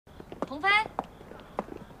鹏飞。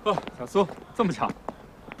哦，小苏，这么巧，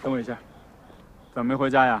等我一下。怎么没回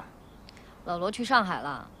家呀？老罗去上海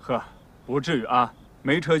了。呵，不至于啊，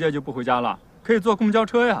没车接就不回家了，可以坐公交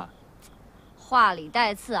车呀。话里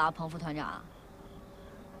带刺啊，彭副团长。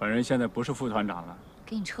本人现在不是副团长了。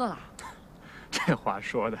给你撤了。这话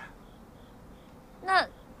说的。那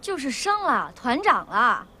就是升了，团长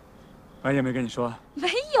了。半夜没跟你说？没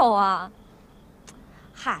有啊。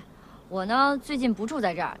嗨，我呢最近不住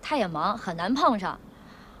在这儿，他也忙，很难碰上。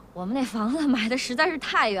我们那房子买的实在是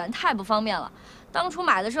太远，太不方便了。当初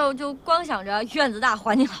买的时候就光想着院子大，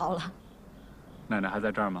环境好了。奶奶还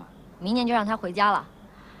在这儿吗？明年就让她回家了。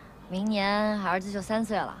明年儿子就3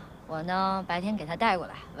岁了，我呢白天给他带过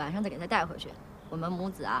来，晚上再给他带回去。我们母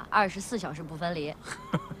子啊24小时不分离。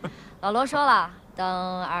老罗说了，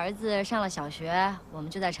等儿子上了小学，我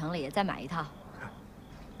们就在城里再买一套。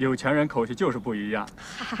有钱人口气就是不一样。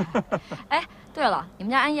哎，对了，你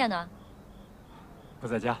们家安叶呢？不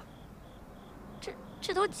在家。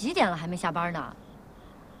这都几点了还没下班呢？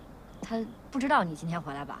他不知道你今天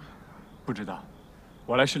回来吧？不知道，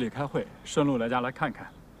我来市里开会，顺路来家来看看。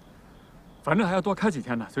反正还要多开几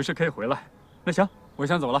天呢，随时可以回来。那行，我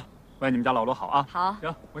先走了。喂你们家老罗好啊。好。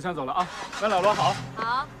行，我先走了啊。喂老罗好。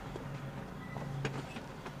好。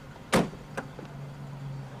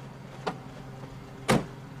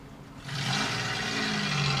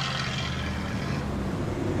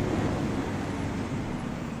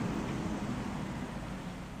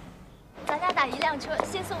咱俩打1辆车，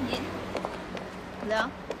先送您。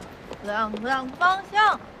两方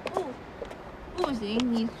向，不行，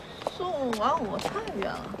你送完我太远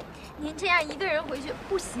了。您这样一个人回去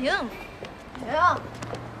不行。行，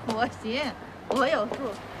我行，我有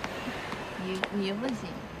数。你不行，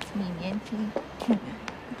你年轻。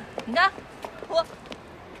你看，我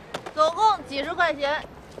总共几10块钱，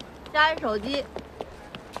加一手机，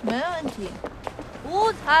没问题，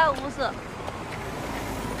无财无色。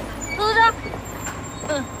坐车。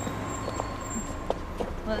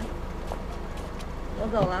我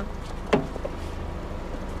走了。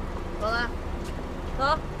走了，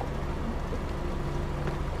走。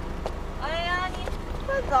哎呀，你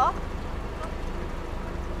快走。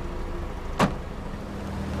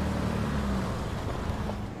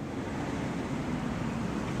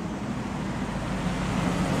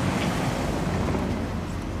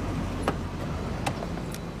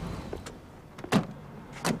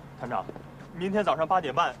团长，明天早上8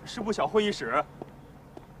点半，师部小会议室。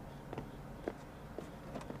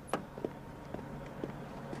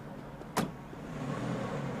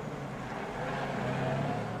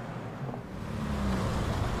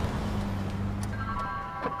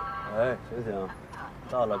哎，醒醒，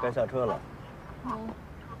到了，该下车了。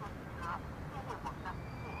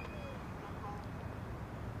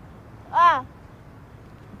啊，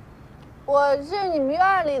我是你们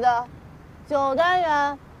院里的9单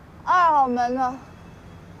元2号门的，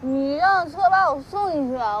你让车把我送进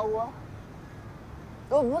去啊，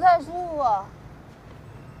我不太舒服啊。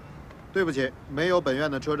对不起，没有本院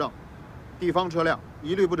的车证，地方车辆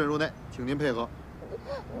一律不准入内，请您配合。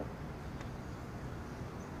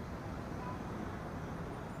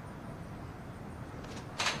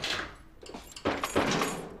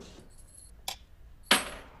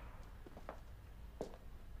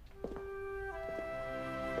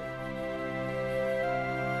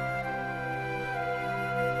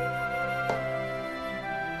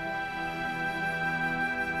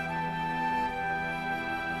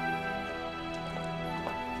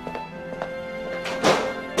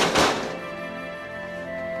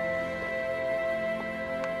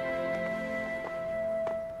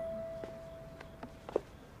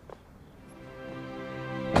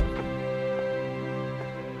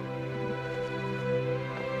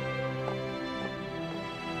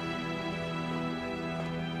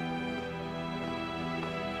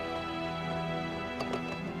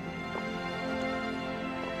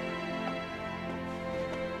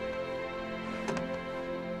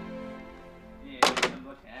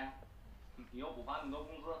你又不发那么多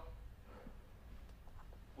工资，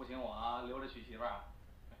不请我留着娶媳妇儿，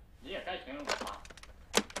你也该请我发。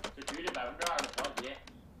这局里2%的调节。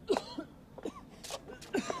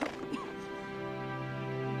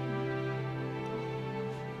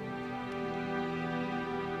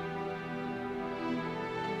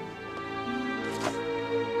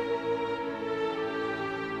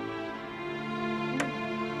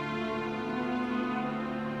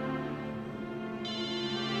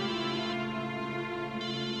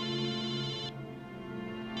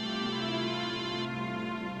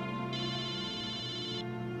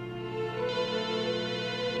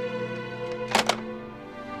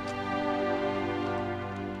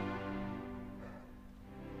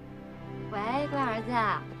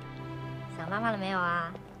儿子，想妈妈了没有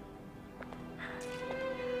啊？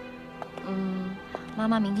妈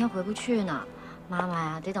妈明天回不去呢，妈妈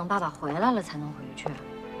呀得等爸爸回来了才能回去。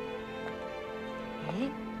哎，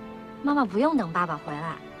妈妈不用等爸爸回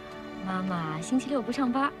来，妈妈星期六不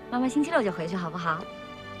上班，妈妈星期六就回去好不好？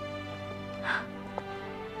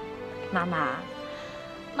妈妈，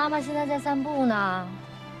妈妈现在在散步呢。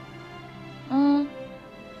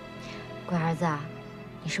乖儿子，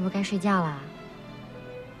你是不是该睡觉了？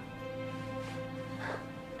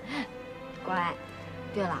乖。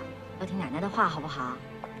对了，要听奶奶的话，好不好？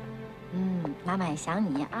妈妈也想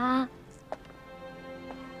你啊。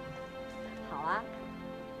好啊，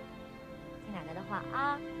听奶奶的话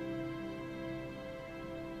啊。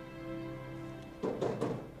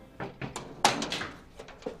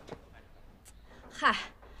嗨，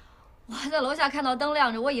我还在楼下看到灯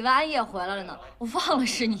亮着，我以为安叶回来了呢，我忘了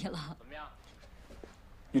是你了。怎么样？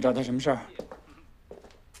你找他什么事儿？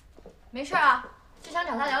没事啊，就想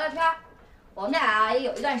找他聊聊天。我们俩也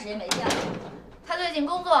有一段时间没见了。他最近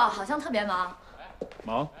工作好像特别忙。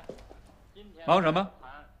忙？忙什么？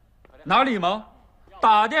哪里忙？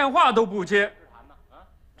打电话都不接，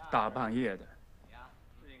大半夜的。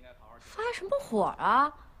发什么火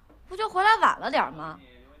啊？不就回来晚了点吗？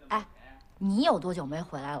哎，你有多久没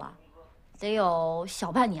回来了？得有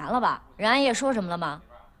小半年了吧？人安叶说什么了吗？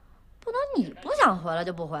不能你不想回来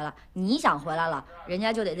就不回来，你想回来了，人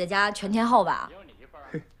家就得在家全天候吧？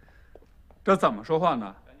嘿，这怎么说话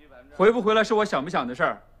呢？回不回来是我想不想的事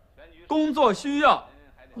儿，工作需要。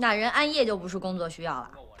那人安叶就不是工作需要了。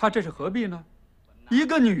他这是何必呢？一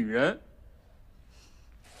个女人。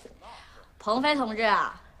鹏飞同志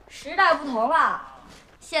啊，时代不同了，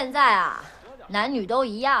现在啊，男女都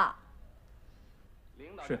一样。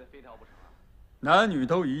是，男女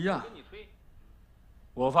都一样。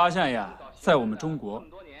我发现呀，在我们中国，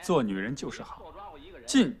做女人就是好，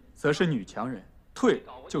进则是女强人，退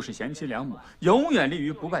就是贤妻良母，永远立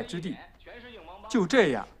于不败之地。就这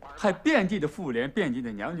样，还遍地的妇联，遍地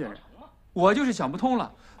的娘家人。我就是想不通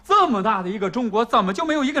了，这么大的一个中国，怎么就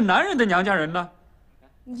没有一个男人的娘家人呢？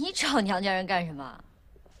你找娘家人干什么？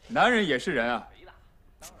男人也是人啊。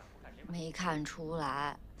没看出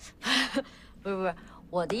来，不是，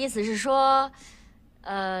我的意思是说，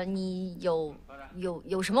你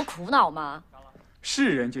有什么苦恼吗？是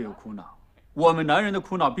人就有苦恼，我们男人的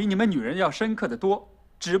苦恼比你们女人要深刻的多，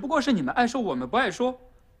只不过是你们爱说，我们不爱说。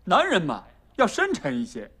男人嘛，要深沉一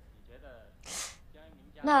些。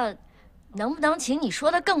那能不能请你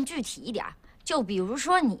说的更具体一点？就比如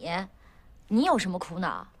说你有什么苦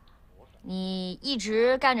恼？你一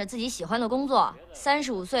直干着自己喜欢的工作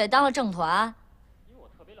，35岁当了正团。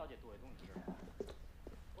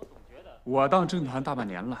我当正团大半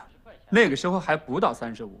年了，那个时候还不到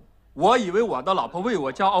35，我以为我的老婆为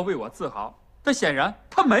我骄傲，为我自豪，但显然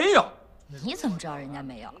她没有。你怎么知道人家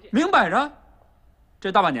没有？明摆着，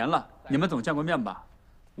这大半年了，你们总见过面吧？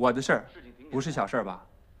我的事儿不是小事吧？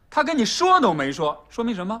她跟你说都没说，说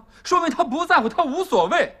明什么？说明她不在乎，她无所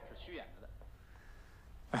谓。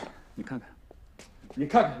哎，你看看，你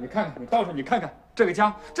到时候你看看这个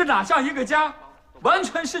家，这哪像一个家？完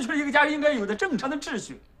全失去了一个家应该有的正常的秩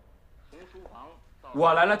序。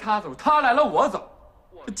我来了他走，他来了我走，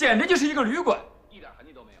这简直就是一个旅馆，一点痕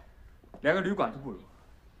迹都没有，连个旅馆都不如。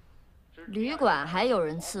旅馆还有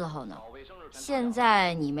人伺候呢，现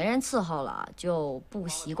在你没人伺候了，就不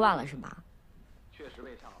习惯了是吧？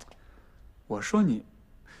我说你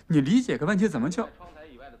理解个问题怎么就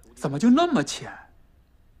那么浅？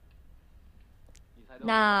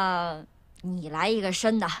那你来一个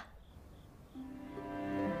深的。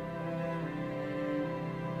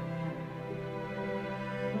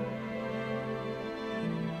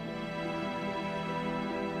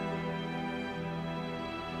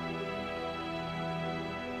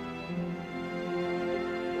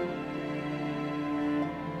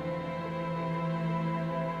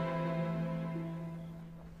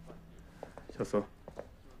小苏，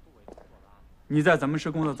你在咱们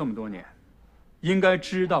市工作这么多年，应该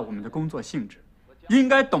知道我们的工作性质，应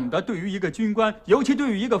该懂得对于一个军官，尤其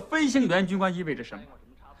对于一个飞行员军官意味着什么。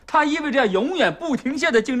它意味着永远不停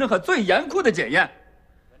歇的竞争和最严酷的检验。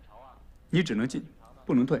你只能进，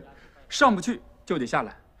不能退，上不去就得下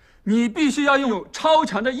来。你必须要拥有超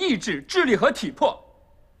强的意志、智力和体魄。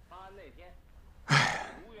唉，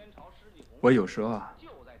我有时候啊，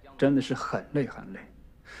真的是很累很累。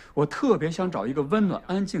我特别想找一个温暖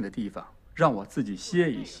安静的地方，让我自己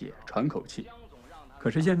歇一歇，喘口气。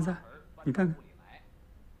可是现在，你看看，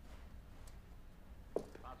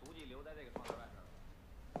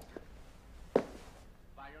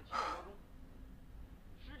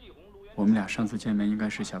我们俩上次见面应该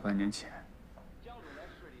是小半年前，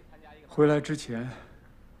回来之前，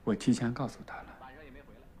我提前告诉他了。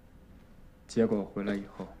结果我回来以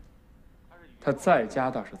后，他在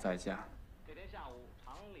家倒是在家，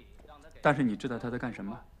但是你知道他在干什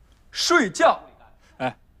么？睡觉。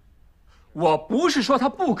哎，我不是说他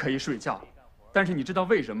不可以睡觉，但是你知道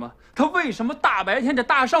为什么？他为什么大白天的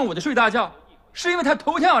大上午的睡大觉？是因为他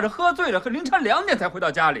头天晚上喝醉了，和凌晨2点才回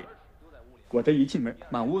到家里。我这一进门，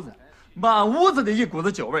满屋子的一股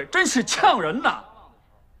子酒味，真是呛人呐。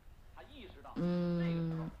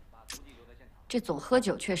这总喝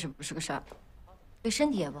酒确实不是个事儿，对身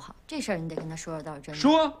体也不好。这事儿你得跟他说说，倒是真的。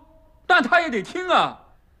说，但他也得听啊。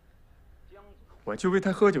我就为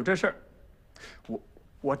他喝酒这事儿，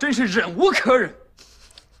我真是忍无可忍。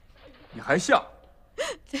你还笑？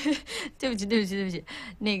对不起。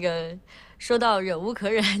那个，说到忍无可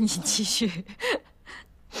忍，你继续。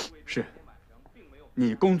是，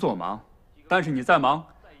你工作忙，但是你再忙，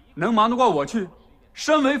能忙得过我去？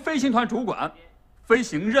身为飞行团主管。飞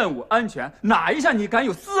行任务安全，哪一项你敢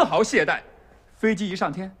有丝毫懈怠？飞机一上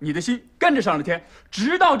天，你的心跟着上了天，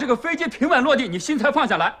直到这个飞机平稳落地，你心才放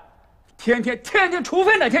下来。天天，除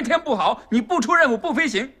非哪天天不好，你不出任务不飞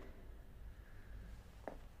行。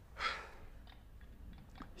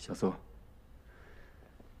小苏，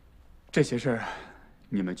这些事儿，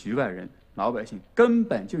你们局外人、老百姓根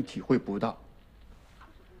本就体会不到。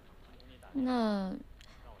那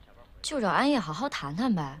就找安叶好好谈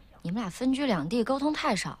谈呗。你们俩分居两地，沟通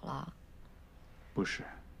太少了。不是。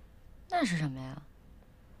那是什么呀？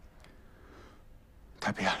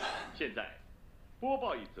他变了。现在，播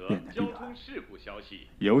报一则交通事故消息。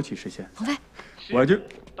尤其是现在。鹏飞，我就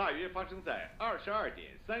大约发生在22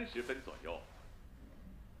点30分左右。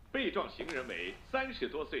被撞行人为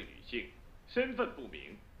30多岁女性，身份不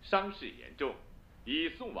明，伤势严重，已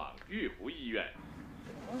送往玉湖医院。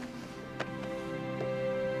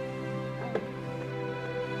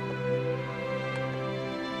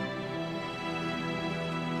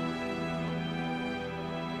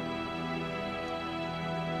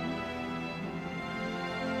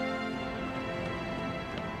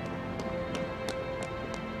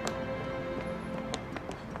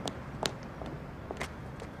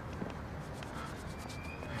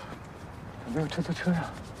没有出租车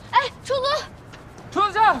呀！哎，出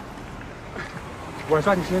租车！我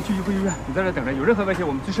抓紧时间去玉湖医院，你在这等着，有任何问题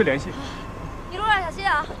我们随时联系。一路上小心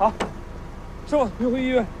啊！好，师傅，玉湖医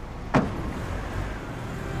院。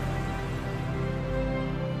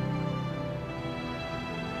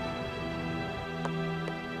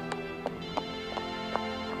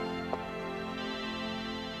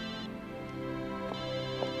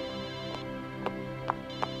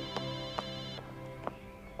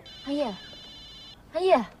安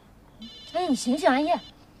叶，你醒醒，安叶！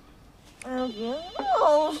哎呀，别闹，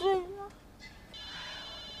我睡觉。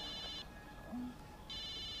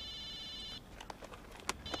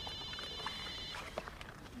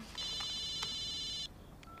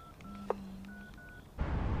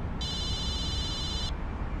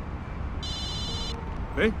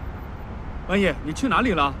喂，安叶，你去哪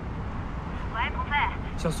里了？喂，鹏飞。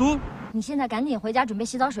小苏，你现在赶紧回家准备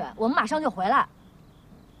洗澡水，我们马上就回来。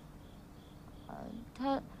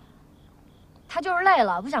他就是累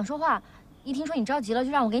了，不想说话。一听说你着急了，就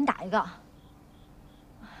让我给你打一个。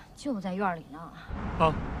就在院里呢。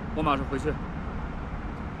好，我马上回去。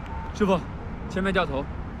师傅，前面掉头。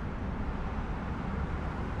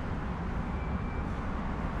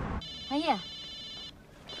安叶。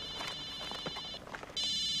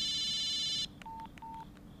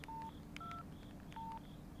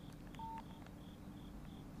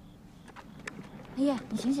安叶，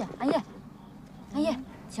你醒醒！安叶，安叶，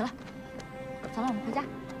起来！走了，我们回家。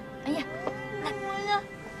安叶，来，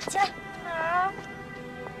起来！哪儿？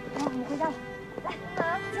来，我们回家了。来，哪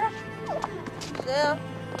儿？起来！谁呀？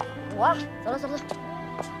我，走了，走了。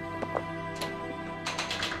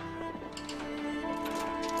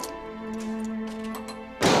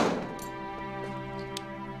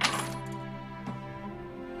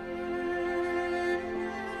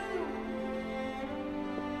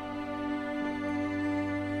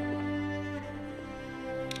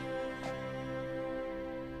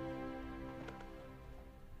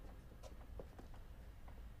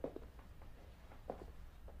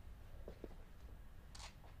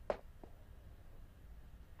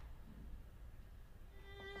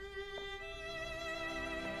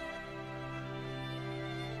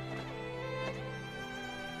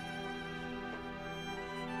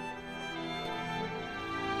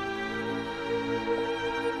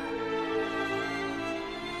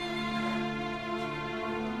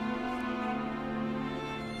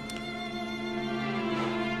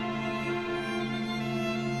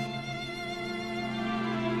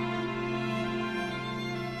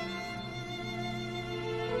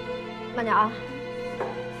慢点啊。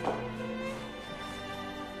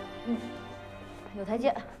有台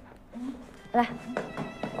阶。来。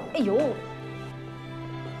哎呦！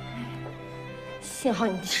幸好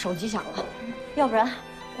你手机响了，要不然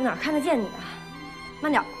我哪看得见你啊？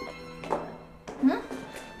慢点。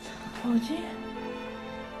手机？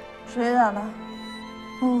谁打的？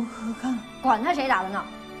我看。管他谁打的呢，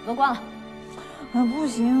给我关了。不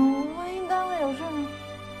行，万一单位有事呢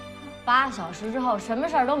？8小时之后，什么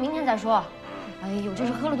事儿都明天再说。哎呦，这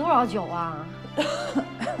是喝了多少酒啊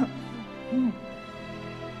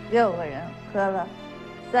？6个人喝了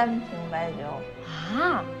3瓶白酒。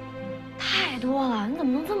啊，太多了！你怎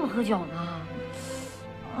么能这么喝酒呢？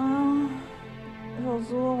手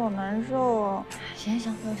撕我好难受啊！行，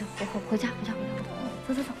回家，走。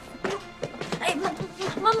哎，慢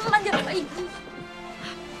点，哎，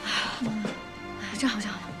正好。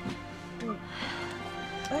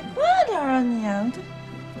哎，快点啊你！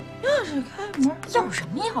这钥匙开门。钥匙什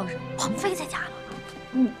么钥匙？鹏飞在家呢。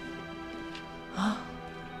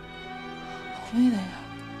鹏飞在家？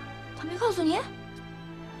他没告诉你？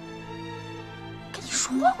跟你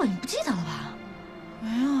说过，你不记得了吧？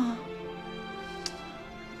没有啊。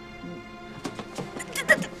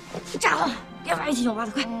站好，别玩1七9八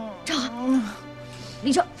的，快站好。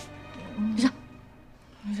立正，站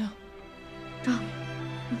好。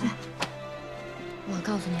对，我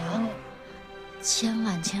告诉你啊，千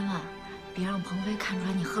万别让鹏飞看出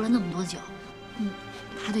来你喝了那么多酒。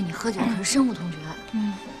他对你喝酒可是深恶痛绝。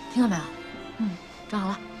听到没有？站好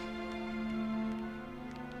了。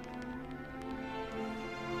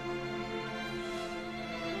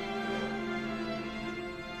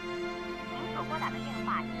您所拨打的电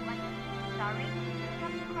话已关机。Sorry,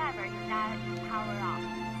 subscriber is now power off.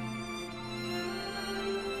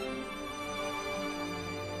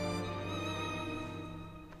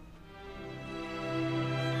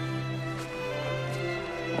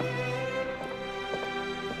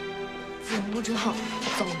 进屋之后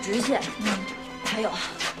走直线。还有，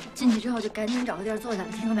进去之后就赶紧找个地儿坐下来，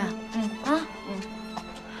听到没有？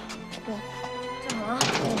对，站好了啊。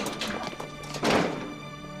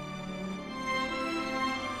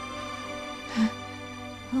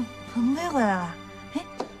鹏飞回来了。哎，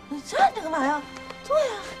你站着干嘛呀？坐呀，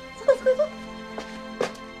坐。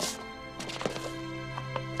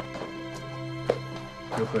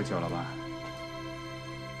又喝酒了吧？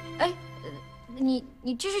哎，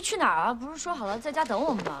你这是去哪儿啊？不是说好了在家等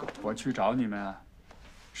我们吗？我去找你们，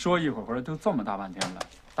说一会儿都这么大半天了，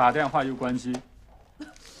打电话又关机。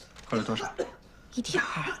喝了多少？1点儿。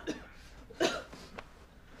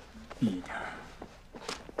1点儿。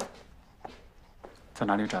在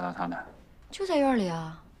哪里找到他呢？就在院里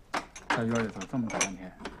啊。在院里走这么大半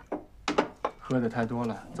天，喝的太多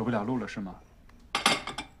了，走不了路了是吗？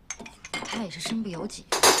他也是身不由己。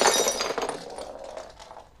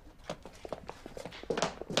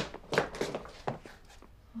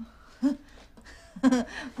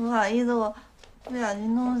不好意思，我不小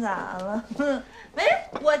心弄洒了。没事，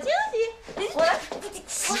我清洗。我来。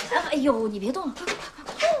哎呦，你别动了，快，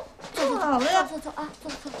坐好了呀。坐啊，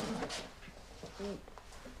坐。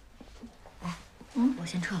哎，我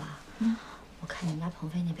先撤了啊。我看你们家鹏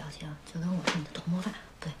飞那表情，就跟我是你的同谋犯，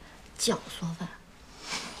不对，教唆犯。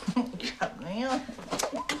什么呀？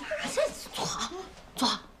干嘛去？坐好。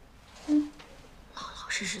老老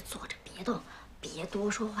实实坐着，别动，别多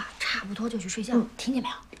说话，差不多就去睡觉，听见没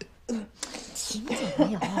有？听见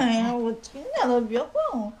没有？哎呀，我听见了，别晃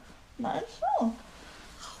我，难受。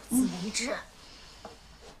好自为之。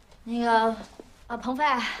那个啊，鹏飞，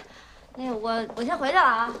那个我先回去了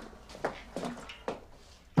啊。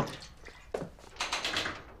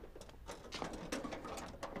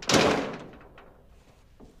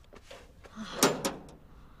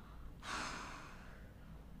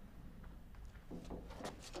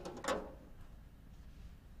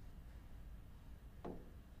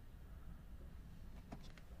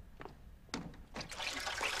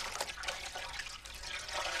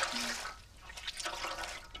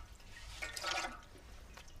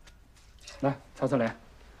来，擦擦脸。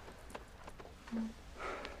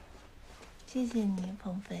谢谢你，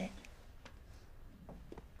鹏飞。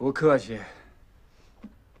不客气。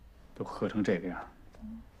都喝成这个样，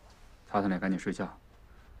擦擦脸，赶紧睡觉。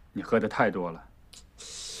你喝的太多了。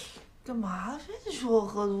干嘛非得说我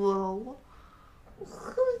喝多了？我喝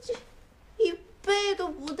了这1杯都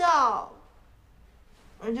不到，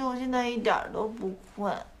而且我现在一点都不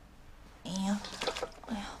困。哎呀，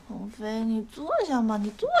鹏飞，你坐下嘛，你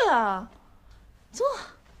坐呀。坐，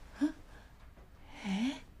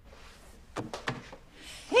哎，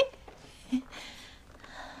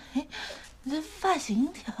你这发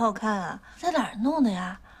型挺好看啊，在哪儿弄的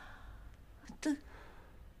呀？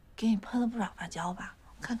给你喷了不少发胶吧？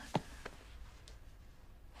我看看。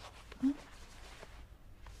嗯。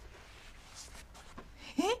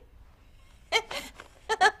嘿。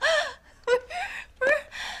不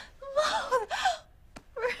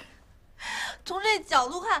是，从这角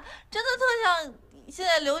度看，真的特像现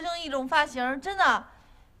在流行一种发型，真的。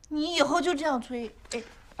你以后就这样吹，哎。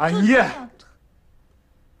安妮，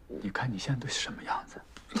你看你现在都是什么样子？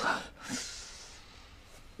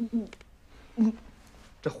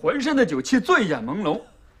这浑身的酒气，醉眼朦胧，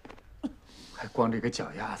还光着一个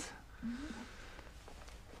脚丫子。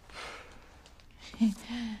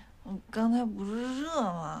我刚才不是热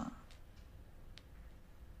吗？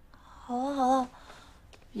好了好了，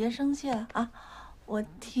别生气了啊！我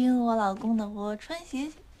听我老公的，我穿鞋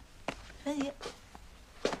去，穿鞋。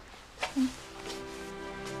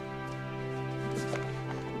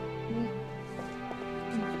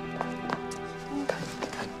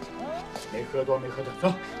没喝多，没喝多，走，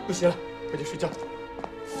不洗了，快去睡觉。哎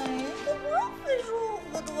呀，都不用非说我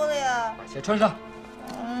喝多了呀。把鞋穿上。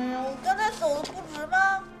哎呀，我刚才走的不直吗？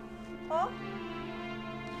啊？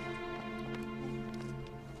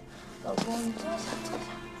老公，你坐下，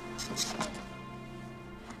坐下。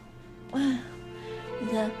哎，你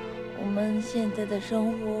看我们现在的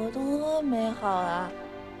生活多美好啊！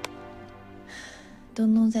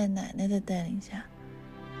东东在奶奶的带领下，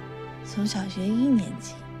从小学1年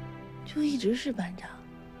级就一直是班长。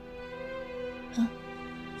啊，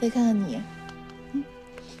再看看你，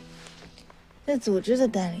在组织的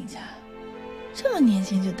带领下，这么年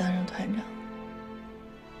轻就当上团长。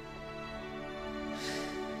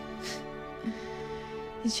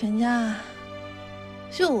这全家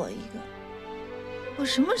就我一个，我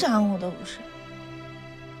什么杂物都不是，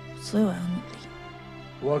所以我要努力。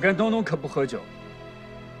我跟东东可不喝酒。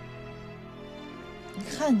你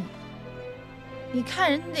看你，你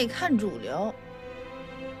看人得看主流。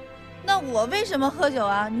那我为什么喝酒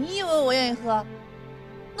啊？你以为我愿意喝？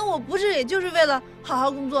那我不是也就是为了好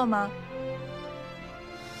好工作吗？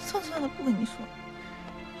算了，不跟你说。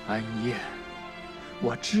安一，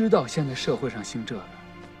我知道现在社会上兴这个，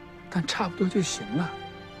但差不多就行了。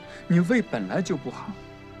你胃本来就不好，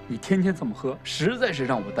你天天这么喝，实在是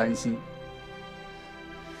让我担心。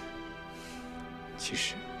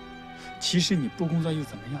其实你不工作又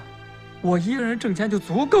怎么样？我一个人挣钱就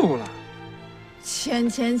足够了。钱，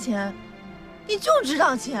你就知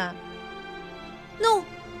道钱。那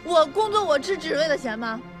我工作我只为了钱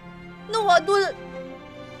吗？那我多的。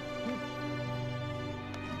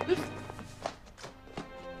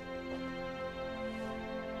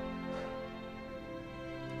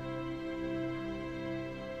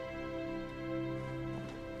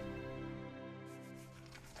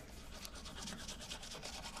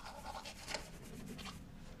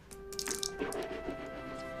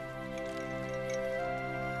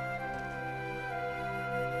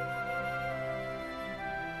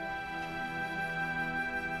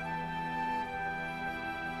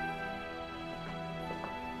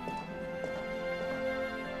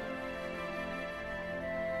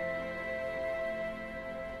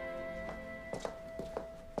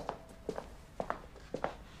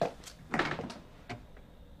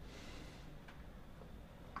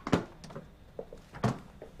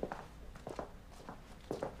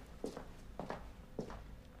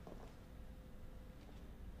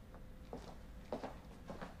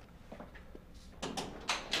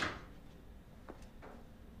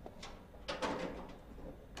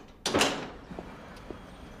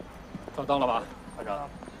到了吧，班长。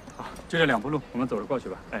好，就这2步路，我们走着过去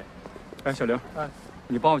吧。哎，小刘，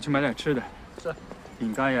你帮我去买点吃的。是。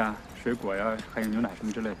饼干呀、水果呀，还有牛奶什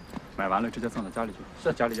么之类的，买完了直接送到家里去。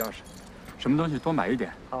是。家里钥匙，什么东西多买一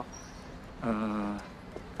点。好。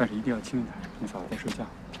但是一定要轻一点，你早点睡觉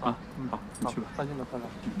啊。好，你去吧。放心吧，班长。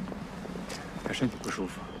他身体不舒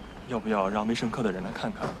服，要不要让卫生科的人来看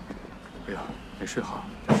看？不要，没睡好，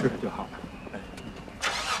睡睡就好了。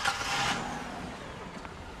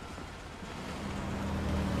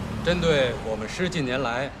针对我们师近年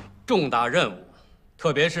来重大任务，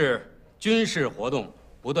特别是军事活动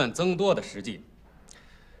不断增多的实际，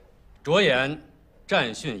着眼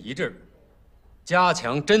战训一致，加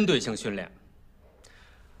强针对性训练，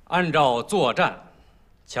按照作战、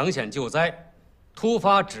抢险救灾、突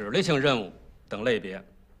发指令性任务等类别，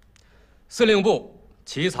司令部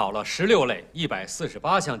起草了16类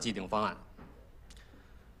148项既定方案。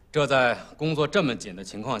这在工作这么紧的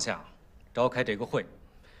情况下召开这个会，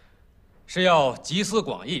是要集思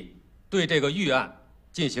广益，对这个预案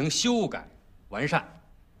进行修改完善。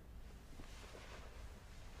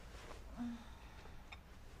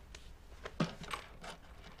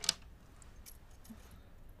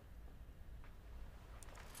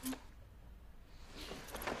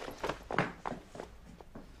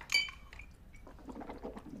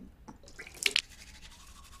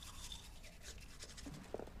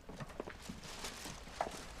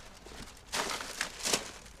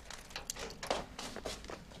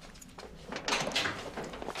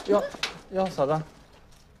哟，嫂子，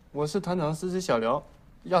我是团长司机小刘，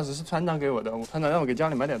钥匙是团长给我的，团长让我给家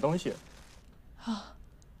里买点东西。啊，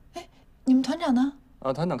哎，你们团长呢？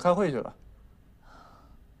啊，团长开会去了。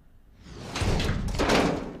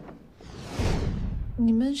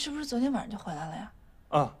你们是不是昨天晚上就回来了呀？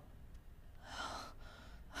啊。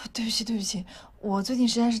对不起，对不起，我最近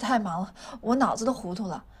实在是太忙了，我脑子都糊涂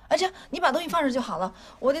了。哎，这样你把东西放这就好了，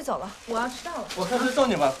我得走了，我要迟到了。我开车送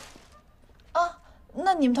你吧。啊，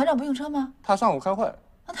那你们团长不用车吗？他上午开会。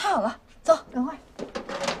那太好了，走，赶快。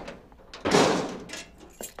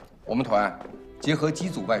我们团结合机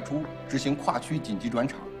组外出执行跨区紧急转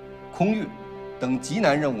场、空运等极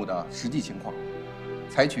难任务的实际情况，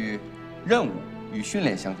采取任务与训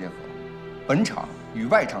练相结合、本场与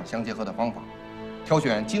外场相结合的方法，挑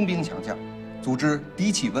选精兵强将，组织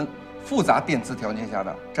低气温、复杂电磁条件下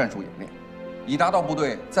的战术演练，以达到部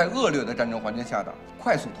队在恶劣的战争环境下的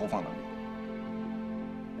快速投放能力。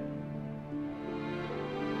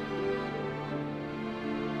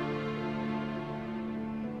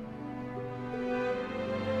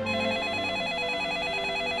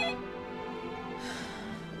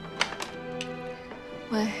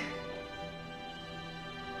喂，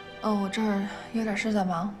我这儿有点事在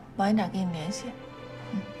忙，晚一点给你联系。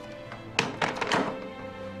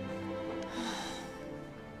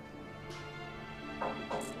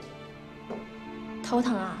头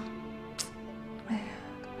疼啊？哎呀，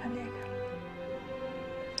快裂开了。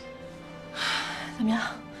怎么样？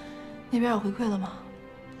那边有回馈了吗？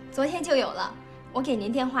昨天就有了，我给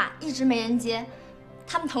您电话一直没人接，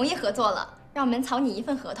他们同意合作了，让我们草拟一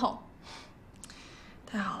份合同。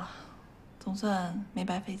太好了，总算没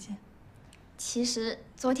白费劲。其实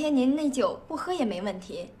昨天您那酒不喝也没问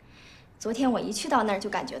题，昨天我一去到那儿就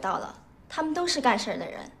感觉到了，他们都是干事的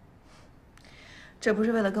人。这不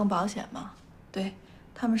是为了更保险吗？对，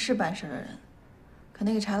他们是办事的人，可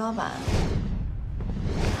那个柴老板，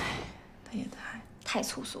哎，他也太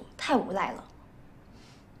粗俗，太无赖了。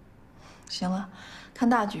行了，看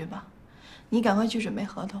大局吧，你赶快去准备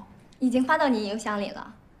合同。已经发到您邮箱里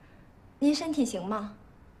了。您身体行吗？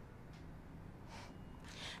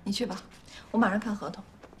你去吧，我马上看合同。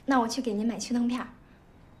那我去给您买驱疼片。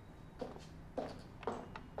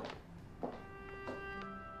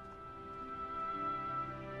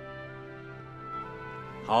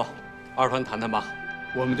好，二团谈谈吧。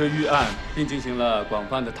我们对预案并进行了广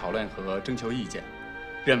泛的讨论和征求意见，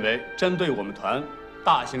认为针对我们团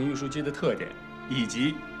大型运输机的特点，以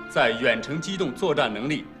及在远程机动作战能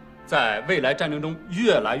力在未来战争中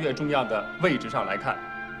越来越重要的位置上来看，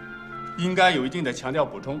应该有一定的强调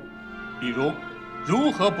补充，比如如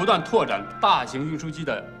何不断拓展大型运输机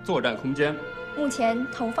的作战空间。目前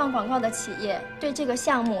投放广告的企业对这个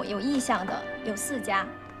项目有意向的有4家：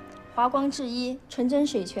华光制衣、纯真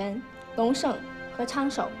水泉、龙盛和昌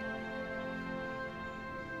手。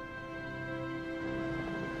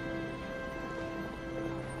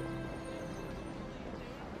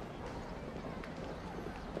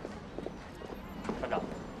团长，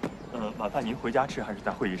晚饭您回家吃还是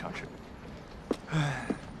在会议上吃？唉，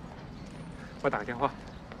我打个电话。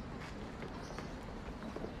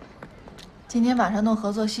今天晚上弄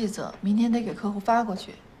合作细则，明天得给客户发过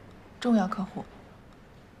去，重要客户。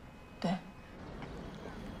对。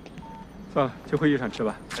算了，去会议上吃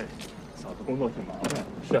吧。哎，嫂子工作挺忙的。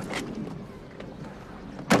是。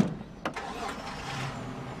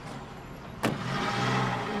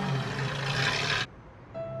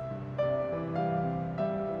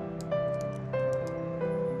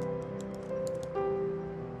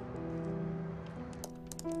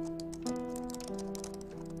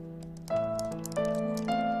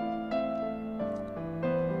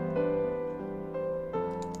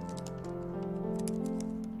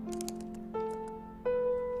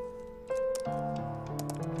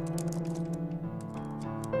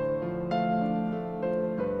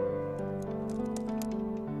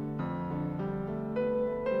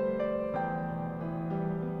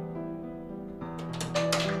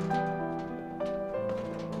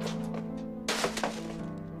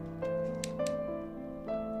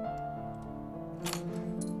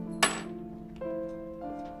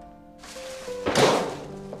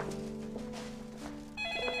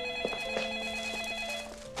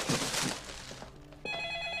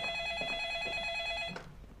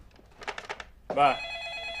喂，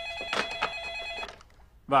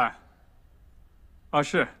喂，啊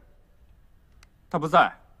是，他不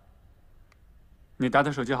在，你打他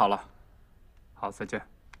手机好了。好，再见。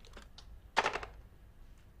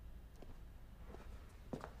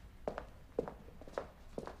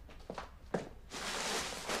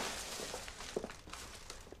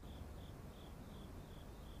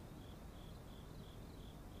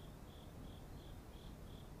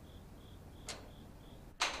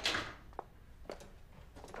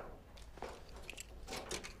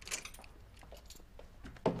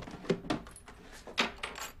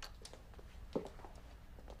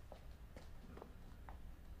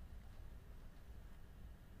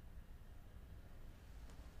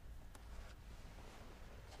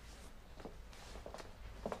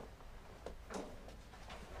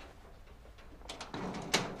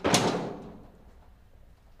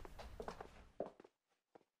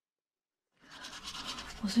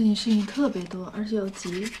我最近事情特别多，而且又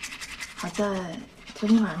急，好在昨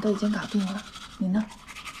天晚上都已经搞定了。你呢？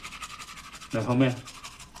哪方面？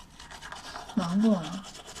忙不忙？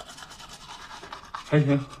还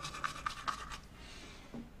行。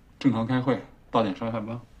正常开会，到点上下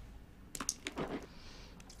班。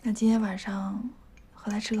那今天晚上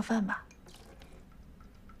回来吃个饭吧。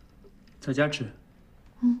在家吃。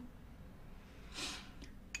嗯。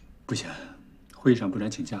不行，会议上不能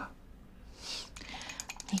请假。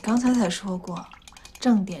你刚才才说过，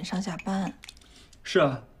正点上下班。是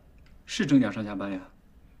啊，是正点上下班呀，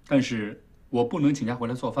但是我不能请假回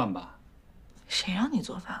来做饭吧？谁让你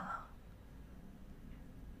做饭了？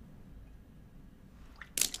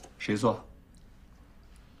谁做？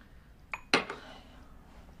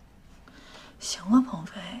行了，鹏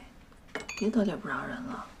飞，别得理不饶人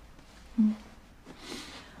了。嗯。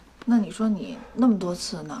那你说你那么多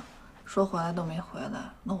次呢，说回来都没回来，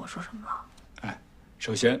那我说什么了？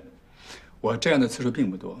首先，我这样的次数并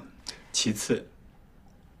不多；其次，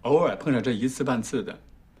偶尔碰上这一次半次的，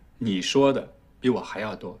你说的比我还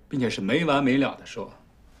要多，并且是没完没了的说。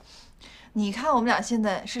你看我们俩现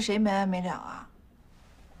在是谁没完没了啊？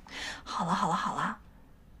好了好了好了，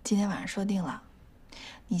今天晚上说定了，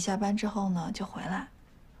你下班之后呢就回来，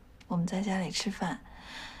我们在家里吃饭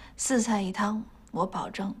，4菜1汤，我保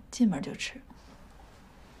证进门就吃。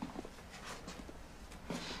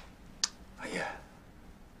哎呀，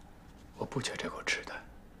我不缺这口吃的。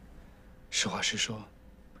实话实说，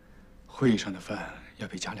会议上的饭要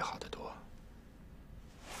比家里好得多。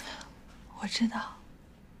我知道。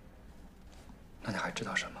那你还知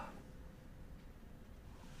道什么？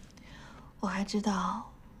我还知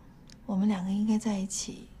道，我们2个应该在一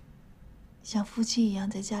起，像夫妻一样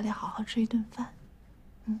在家里好好吃一顿饭。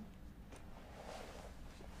嗯。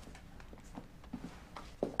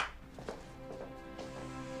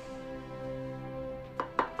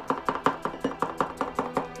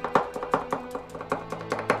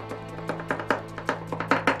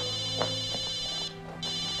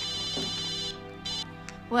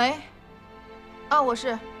喂，啊，我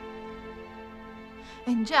是。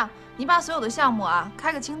哎，你这样，你把所有的项目啊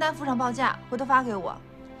开个清单，附上报价，回头发给我。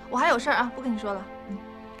我还有事儿啊，不跟你说了。嗯。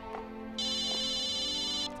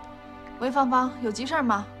喂，芳芳，有急事儿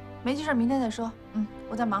吗？没急事儿，明天再说。嗯，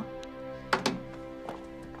我在忙。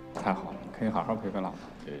太好了，可以好好陪陪老婆。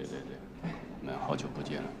对，我们好久不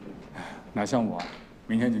见了。哪像我，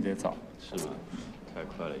明天就得走。是吗？太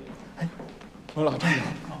快了也。哎，我老丈人。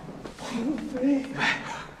鹏飞，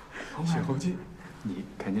雪猴记，你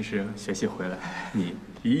肯定是学习回来，你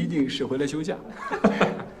一定是回来休假。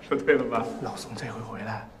说对了吧？老宋这回回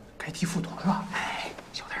来该踢副团了。哎，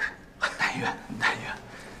小点声，但愿，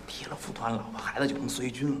踢了副团，老婆孩子就能随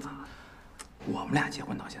军了。我们俩结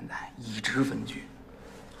婚到现在一直分居，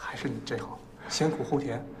还是你这好，先苦后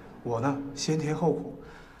甜。我呢，先甜后苦。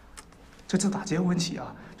这自打结婚起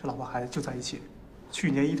啊，这老婆孩子就在一起。去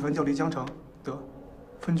年一团就离江城，得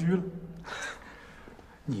分居了。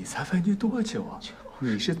你才分居多久啊？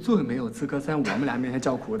你是最没有资格在我们俩面前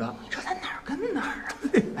叫苦的。这咱哪儿跟哪儿啊？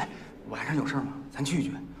哎，晚上有事吗？咱聚一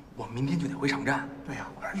聚。我明天就得回场站。对呀，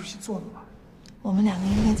晚上就去坐坐吧。我们2个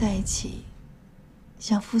应该在一起，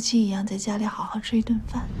像夫妻一样在家里好好吃一顿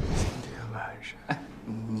饭。今天晚上，哎，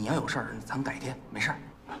你要有事儿，咱改天，没事儿。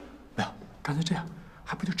没有，干脆这样，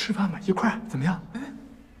还不就吃饭吗？一块儿怎么样？哎，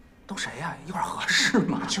都谁呀？一块儿合适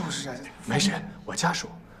吗？就是啊，没事，我家属。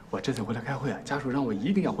我这次回来开会啊，家属让我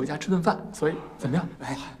一定要回家吃顿饭，所以怎么样？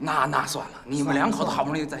哎，那算了，你们2口子好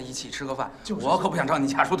不容易在一起吃个饭，我可不想让你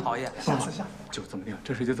家属讨厌。下次就这么定，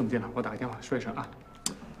这事就这么定了。我打个电话说一声啊。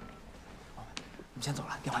我们先走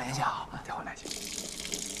了，电话联系好啊，电话联系。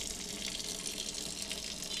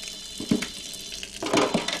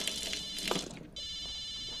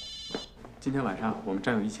今天晚上我们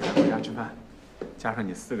战友一起来回家吃饭，加上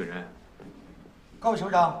你4个人。各位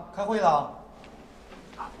首长，开会了。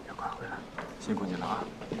快回来，辛苦你了啊，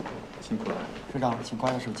辛苦了。首长，请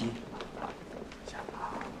挂下手机。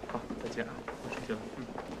好，再见啊，我出去了。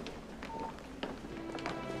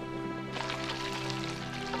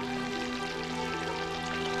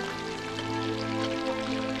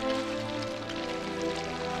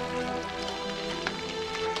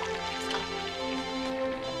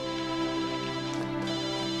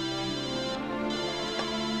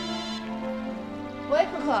喂，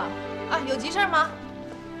可可，啊，有急事吗？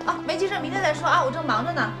啊，没急事，明天再说啊，我正忙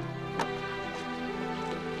着呢。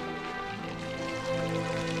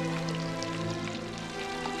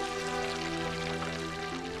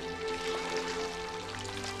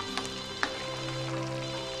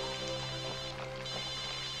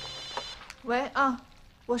喂，啊，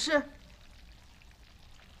我是。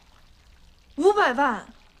500万？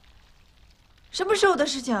什么时候的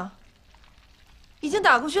事情？已经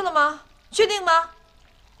打过去了吗？确定吗？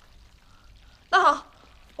那好，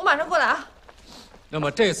我马上过来啊。那么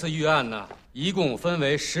这次预案呢，一共分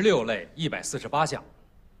为16类148项。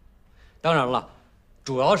当然了，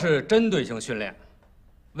主要是针对性训练，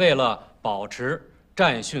为了保持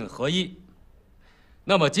战训合一。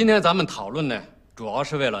那么今天咱们讨论呢，主要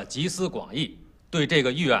是为了集思广益，对这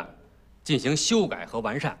个预案进行修改和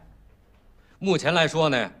完善。目前来说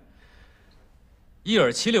呢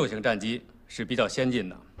，1276型战机是比较先进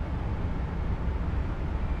的。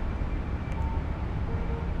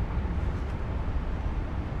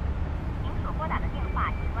您所拨打的电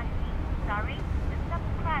话已关机。Sorry, the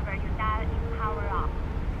subscriber you dialed is power off.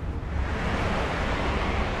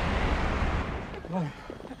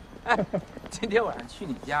 哎，今天晚上去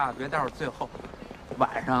你家，别待会儿最后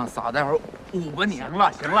晚上嫂待会儿捂吧你。行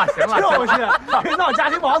了，就是别闹家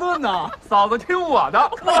庭矛盾呢。嫂子听我的。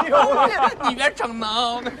哎呦，你别逞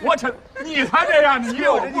能，我逞，你才这样，你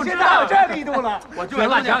有不知道。有这力度了。我就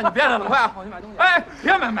行，你别来了，快啊！我去买东西。哎，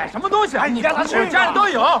别买什么东西？哎，你让他去，我家里都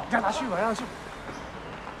有。让他去吧，让他去。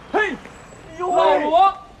嘿，老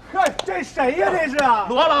罗，嘿，这谁呀？这是啊，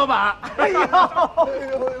罗老板。哎呦，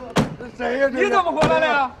谁呀？你怎么回来了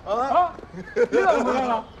呀？啊，你怎么回来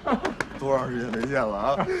了？多长时间没见了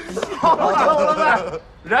啊？笑死了！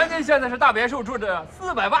人家现在是大别墅，住着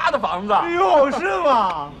480的房子。哎呦，是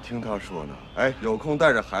吗？你听他说呢，哎，有空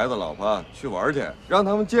带着孩子、老婆去玩去，让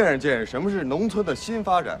他们见识什么是农村的新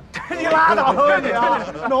发展。你拉倒吧你啊！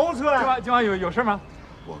农村。今晚有事吗？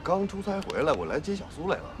我刚出差回来，我来接小苏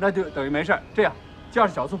来了。那就等于没事。这样，叫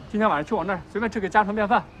上小苏，今天晚上去我那儿随便吃个家常便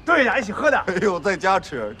饭。对呀，一起喝点。哎呦，在家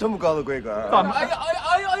吃这么高的规格。怎么？哎呀，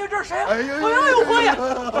这是谁呀？哎呦，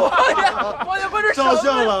我也快这照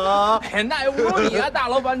相了啊！哎，那也不如你啊，大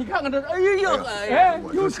老板，你看看这，哎呦，哎，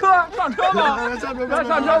有车，上车吧，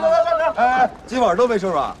上车，哎，今晚都没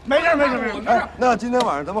事吧？没事。哎，那今天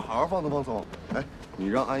晚上咱们好好放松放松。哎，你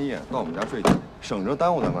让安叶到我们家睡去，省着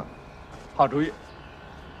耽误咱们。好主意，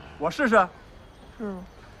我试试。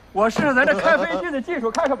我试试咱这开飞机的技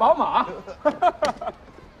术，开个宝马。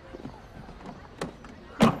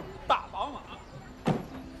大宝马。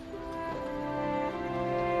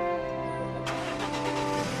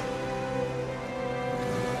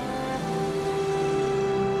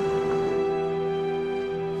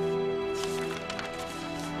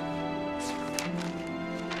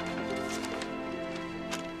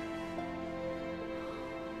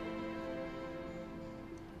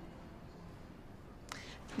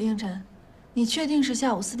李应晨，你确定是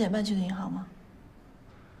下午4点半去的银行吗？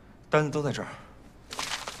单子都在这儿。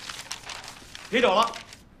别找了，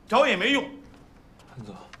找也没用。韩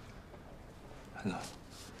总，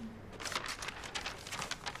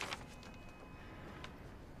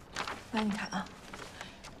来，你看啊，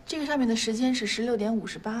这个上面的时间是16点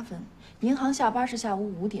58分，银行下班是下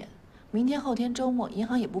午5点。明天、后天周末，银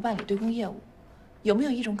行也不办理对公业务。有没有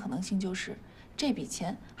一种可能性，就是这笔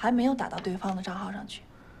钱还没有打到对方的账号上去？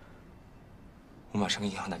我马上给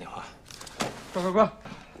银行打电话。快！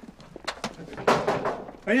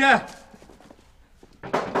安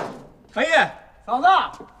叶，嫂子，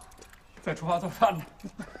在厨房做饭呢，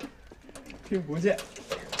听不见。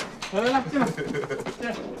来，进来。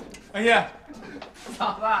安叶，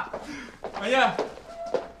嫂子，安叶，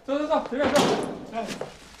走，随便坐。哎。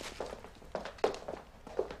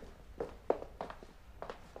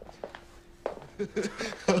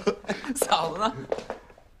嫂子呢？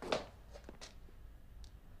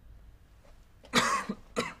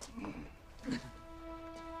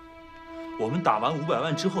我们打完500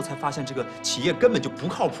万之后，才发现这个企业根本就不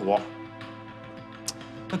靠谱。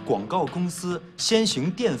那广告公司先行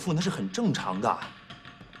垫付，那是很正常的，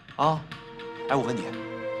啊？哎，我问你，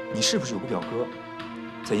你是不是有个表哥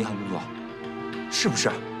在银行工作？是不是？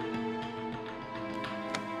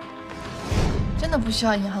真的不需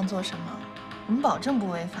要银行做什么，我们保证不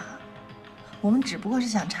违法。我们只不过是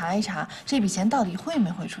想查一查这笔钱到底汇没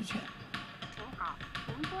汇出去。您好，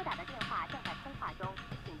您拨打的电话正在通话中，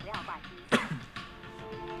请不要挂机。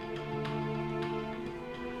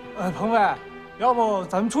彭伟，要不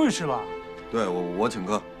咱们出去吃吧？对，我请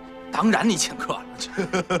客。当然你请客了。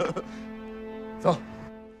走。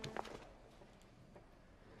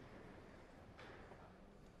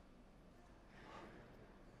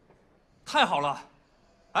太好了！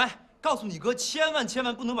哎，告诉你哥，千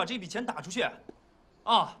万不能把这笔钱打出去，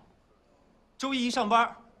啊！周一上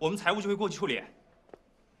班，我们财务就会过去处理。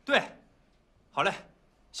对，好嘞，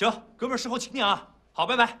行，哥们儿事后请你啊。好，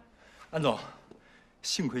拜拜。安总，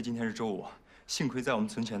幸亏今天是周五，幸亏在我们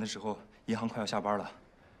存钱的时候，银行快要下班了。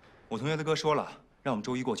我同学的哥说了，让我们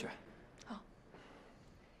周一过去。好。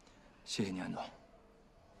谢谢你，安总。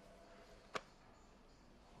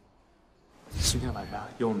今天晚上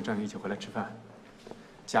有我们战友一起回来吃饭，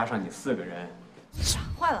加上你4个人，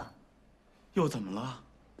坏了，又怎么了？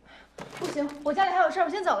不行，我家里还有事儿，我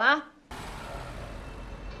先走了啊。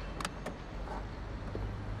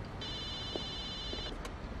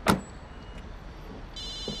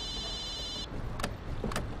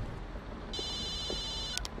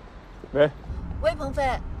喂，喂，鹏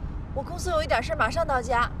飞，我公司有一点事，马上到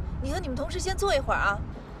家，你和你们同事先坐一会儿啊。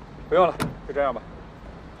不用了，就这样吧。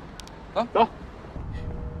啊，走。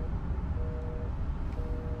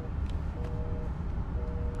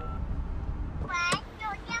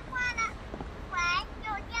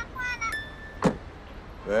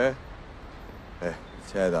喂，哎，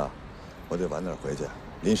亲爱的，我得晚点回去，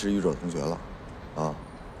临时遇着同学了，啊，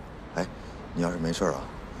哎，你要是没事啊，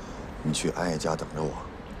你去安爷家等着我，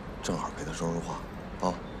正好陪他说说话，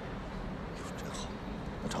啊。哟，真好，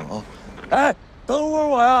那成啊。哎，等会儿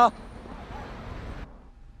我呀。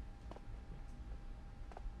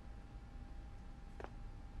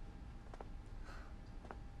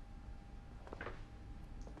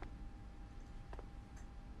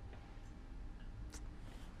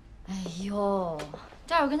哎呦，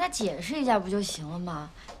这样我跟他解释一下不就行了吗？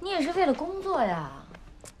你也是为了工作呀。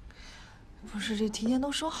不是，这提前都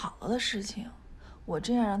说好了的事情，我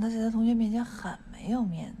这样让他在他同学面前很没有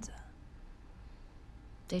面子。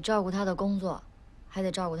得照顾他的工作，还得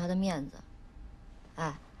照顾他的面子。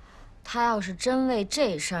哎，他要是真为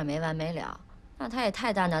这事儿没完没了，那他也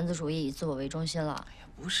太大男子主义、以自我为中心了。哎呀，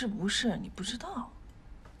不是不是，你不知道。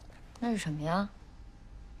那是什么呀？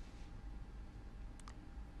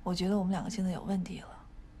我觉得我们2个现在有问题了。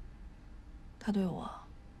他对我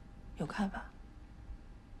有看法。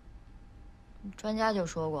专家就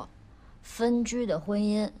说过，分居的婚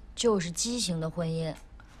姻就是畸形的婚姻。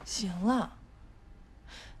行了，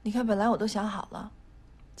你看，本来我都想好了，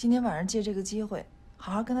今天晚上借这个机会，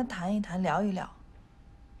好好跟他谈一谈，聊一聊。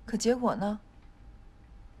可结果呢？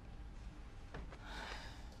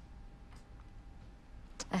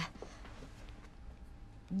哎，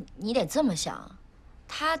你得这么想，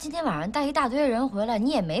他今天晚上带一大堆人回来，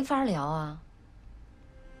你也没法聊啊。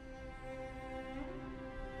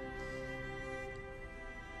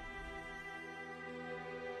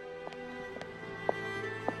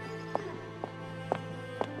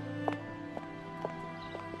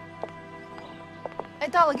哎，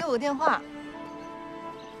到了，给我个电话。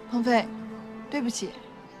鹏飞，对不起。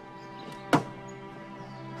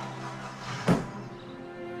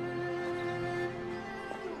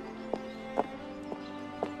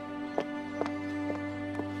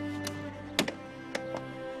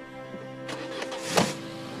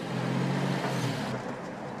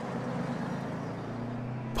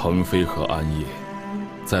鹏飞和安叶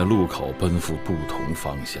在路口奔赴不同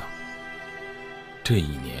方向。这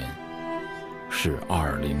一年是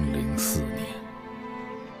2004年。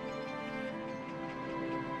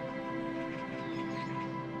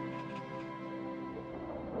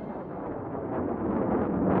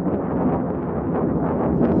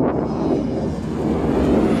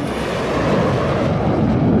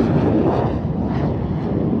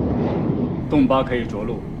洞8可以着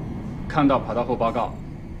陆，看到跑道后报告。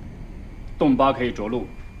洞8可以着陆，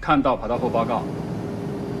看到跑道后报告。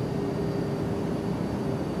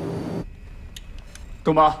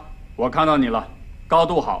洞8，我看到你了，高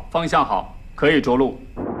度好，方向好，可以着陆。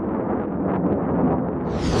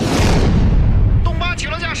洞8起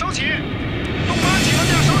落架收起，洞8起落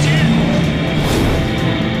架收起。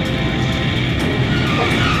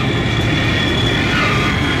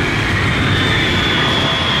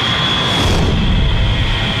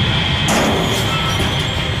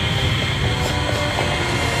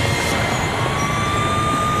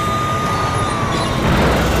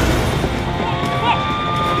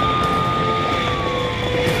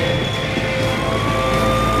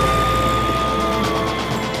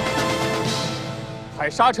踩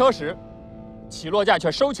刹车时，起落架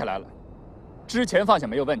却收起来了，之前放下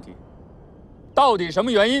没有问题。到底什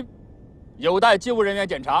么原因，有待机务人员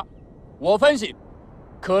检查。我分析，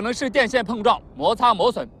可能是电线碰撞、摩擦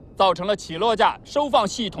磨损，造成了起落架收放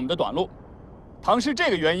系统的短路。倘是这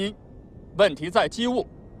个原因，问题在机务。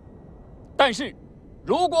但是，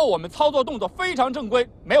如果我们操作动作非常正规，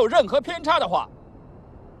没有任何偏差的话，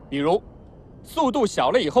比如速度小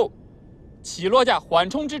了以后，起落架缓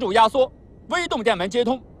冲支柱压缩，微动电门接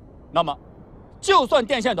通，那么就算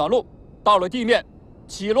电线短路，到了地面，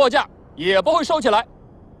起落架也不会收起来。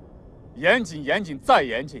严谨，严谨，再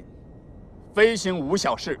严谨。飞行无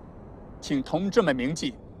小事，请同志们铭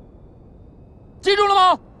记。记住了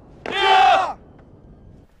吗？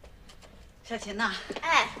小琴呐，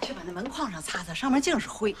哎，去把那门框上擦擦，上面尽是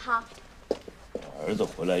灰。好。儿子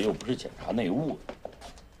回来又不是检查内务的，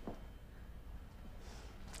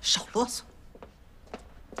少啰嗦。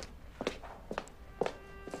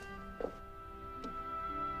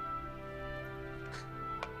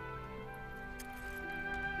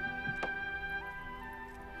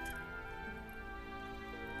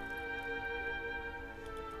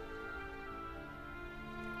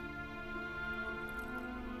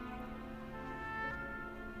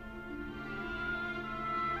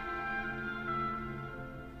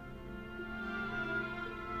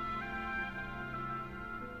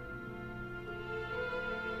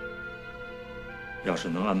要是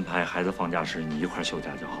能安排孩子放假时你一块休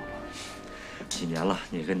假就好了。几年了，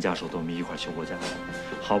你跟家属都没一块休过假，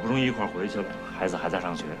好不容易一块回去了，孩子还在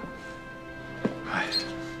上学。哎，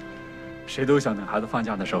谁都想等孩子放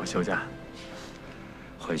假的时候休假。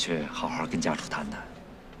回去好好跟家属谈谈，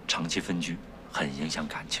长期分居很影响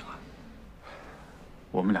感情啊。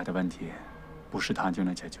我们俩的问题不是谈就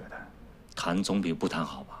能解决的，谈总比不谈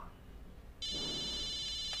好吧？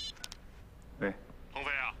喂，鹏飞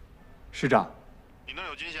啊，市长。 你能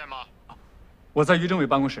有军衔吗？我在于政委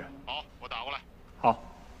办公室。好，我打过来。好，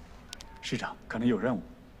市长可能有任务。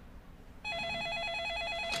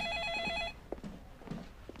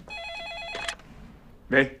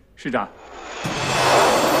喂，市长。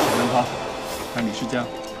沈振涛，让李世江，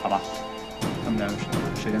好吧？他们两个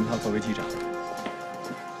沈振涛作为机长。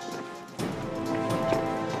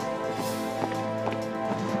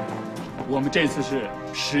我们这次是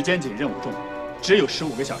时间紧、任务重，只有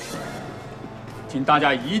15个小时。 请大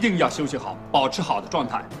家一定要休息好，保持好的状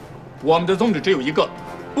态。我们的宗旨只有一个，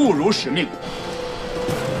不辱使命。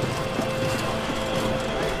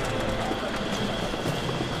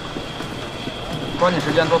抓紧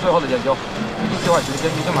时间做最后的检修，预计计划时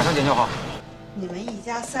间已经马上检修好。你们一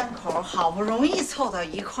家3口好不容易凑到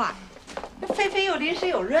一块儿，菲菲又临时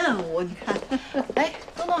有任务，你看。哎，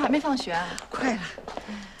东东还没放学啊？快了，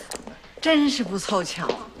真是不凑巧。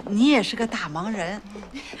 你也是个大忙人，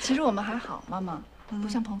其实我们还好，妈妈，不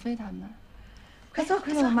像鹏飞他们。快坐，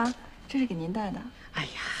快坐，妈，这是给您带的。哎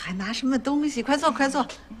呀，还拿什么东西？快坐，快坐。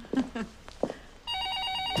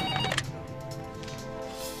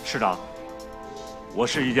师长，我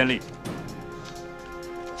是易建立，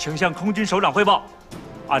请向空军首长汇报，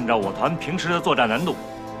按照我团平时的作战难度，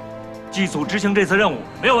机组执行这次任务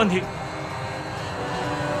没有问题。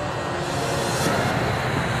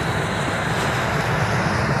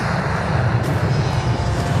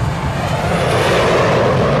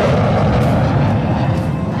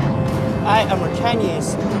 I am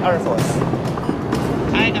Chinese Air Force.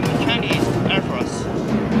 I am Chinese Air Force.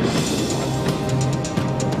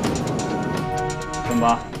 弄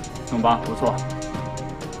吧，弄吧，不错，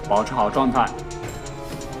保持好状态，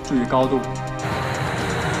注意高度。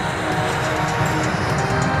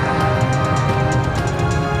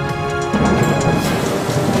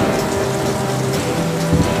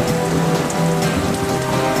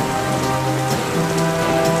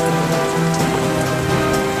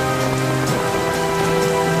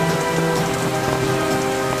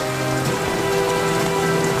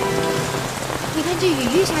这雨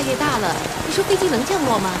越下越大了，你说飞机能降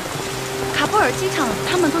落吗？卡布尔机场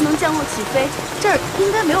他们都能降落起飞，这儿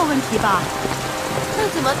应该没有问题吧？那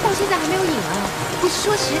怎么到现在还没有影啊？不是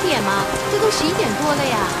说10点吗？这都11点多了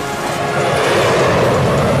呀！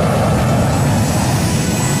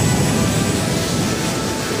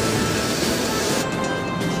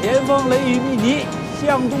前方雷雨密集，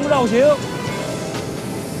向东绕行。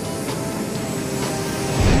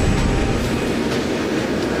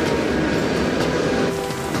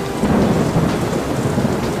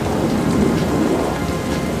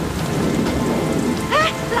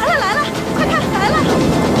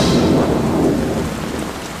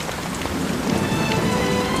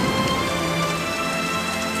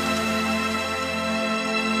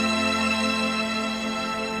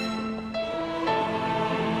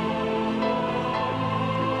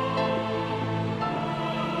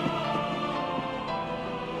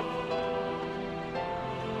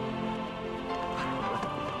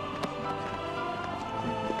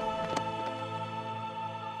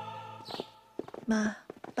 妈，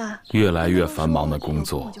爸，越来越繁忙的工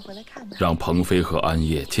作，让鹏飞和安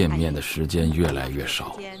叶见面的时间越来越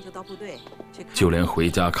少，就连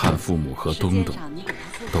回家看父母和东东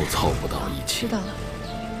都凑不到一起。知道了，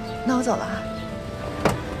那我走了啊。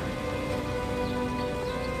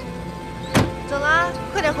走了啊，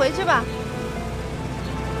快点回去吧。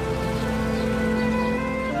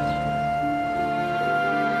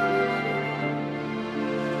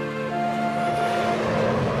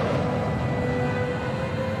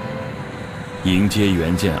迎接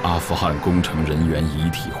援建阿富汗工程人员遗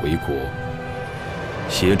体回国，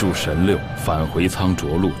协助神六返回苍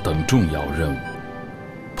涿路等重要任务，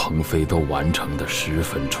鹏飞都完成得十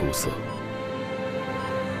分出色。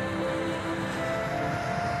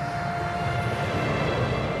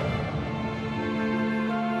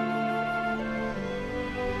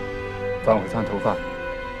返回舱投放，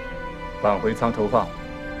返回舱投放。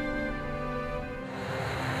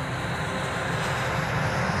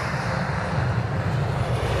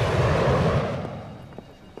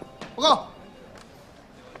报告，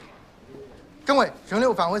政委，神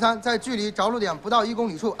六返回舱在距离着陆点不到1公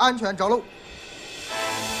里处安全着陆。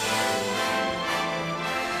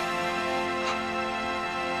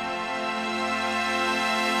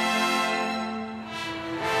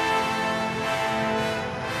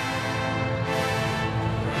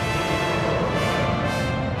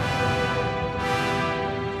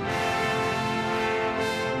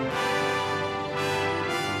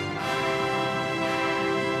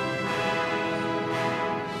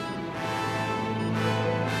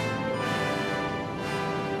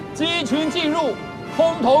机群进入，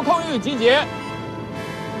空投空域集结。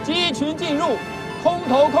机群进入，空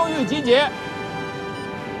投空域集结。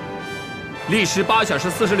历时8小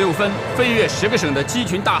时46分，飞越10个省的机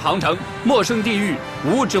群大航程，陌生地域，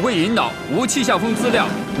无指挥引导，无气象风资料，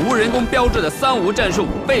无人工标志的3无战术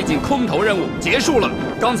背景空投任务结束了。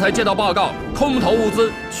刚才接到报告，空投物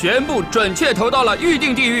资全部准确投到了预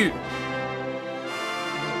定地域。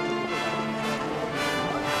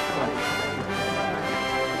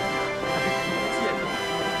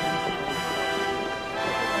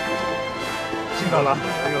辛苦了，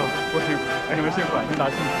哎呦，不辛苦，你们辛苦了，真打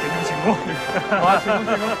辛苦，给你们请功。好，请功，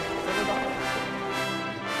请功。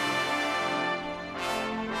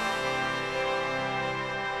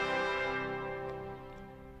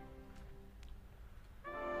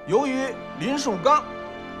由于林树刚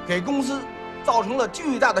给公司造成了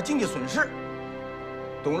巨大的经济损失，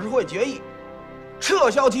董事会决议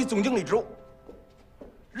撤销其总经理职务，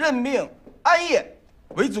任命安业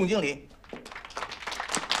为总经理。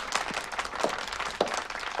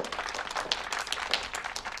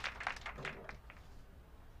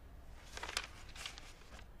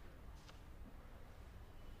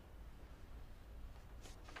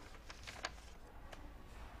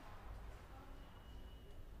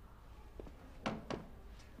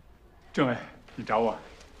政委，你找我？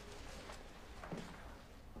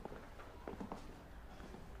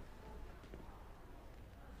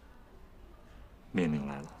命令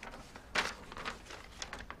来了，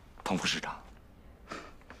彭副市长。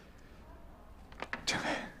政委，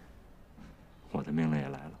我的命令也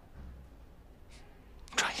来了，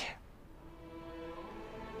专业。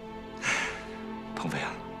彭飞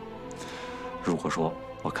啊，如果说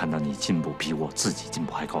我看到你进步比我自己进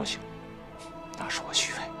步还高兴，那是我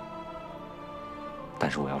虚伪。但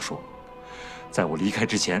是我要说，在我离开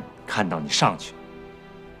之前看到你上去，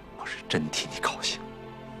我是真替你高兴。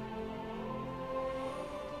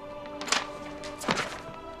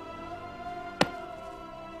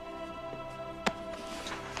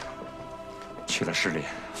去了市里，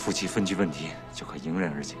夫妻分居问题就可迎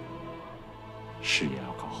刃而解。事业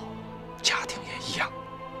要搞好，家庭也一样。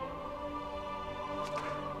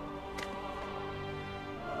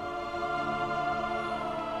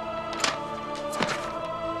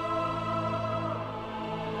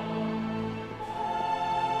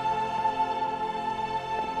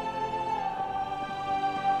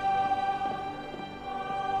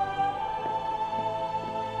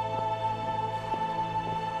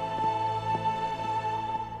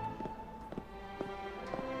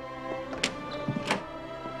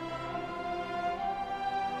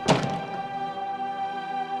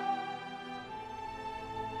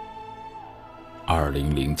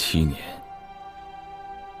2007年，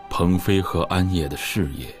鹏飞和安业的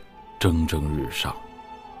事业蒸蒸日上，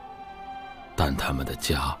但他们的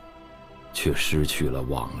家却失去了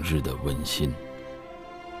往日的温馨。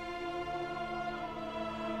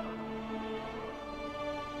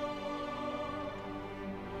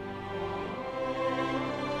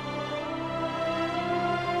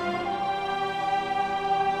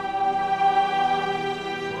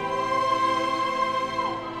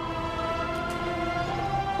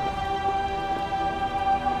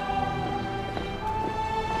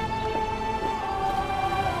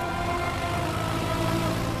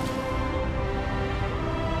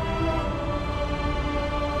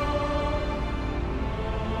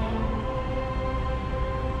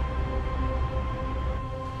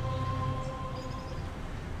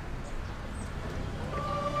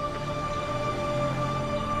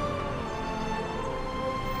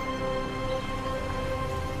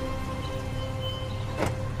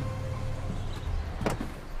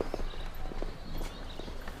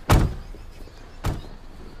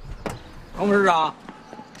彭市长。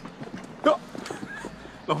哟，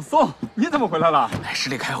老宋，你怎么回来了？来市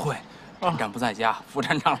里开会，站长不在家，副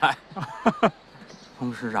站长来。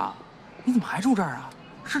彭市长，你怎么还住这儿啊？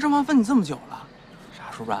市政办分你这么久了，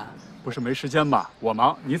啥时候办？不是没时间吧？我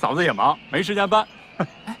忙，你嫂子也忙，没时间办。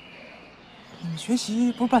哎，你们学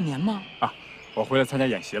习不是半年吗？啊，我回来参加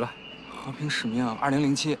演习了。和平使命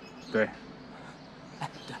2007。对。哎，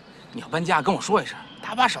对，你要搬家跟我说一声，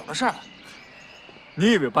搭把手的事儿。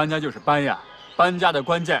你以为搬家就是搬呀？搬家的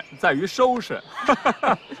关键在于收拾。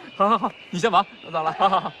好，你先忙，我走了。好。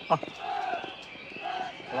走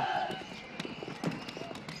吧。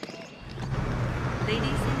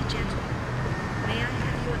Ladies and gentlemen, may I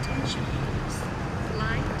have your attention, please?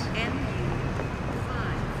 Flight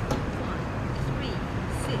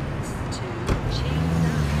MU5136 to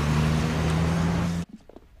Qingdao.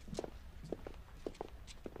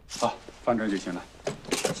 好，放这儿就行了。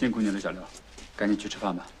辛苦你了，小刘，赶紧去吃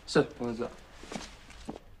饭吧。是，彭市长。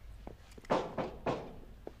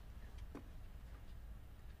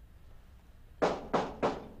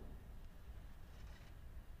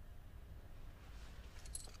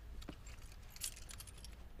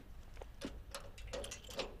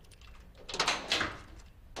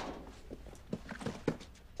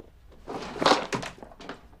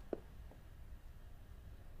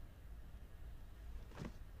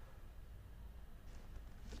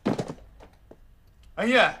安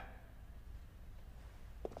叶，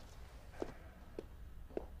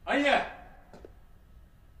安叶，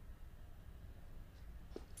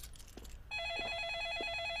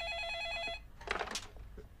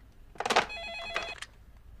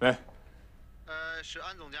喂，是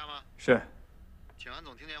安总家吗？是，请安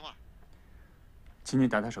总听电话。请你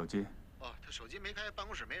打他手机。哦，他手机没开，办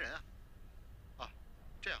公室没人啊。啊，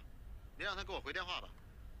这样，您让他给我回电话吧。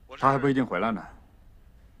他还不一定回来呢。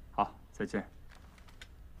好，再见。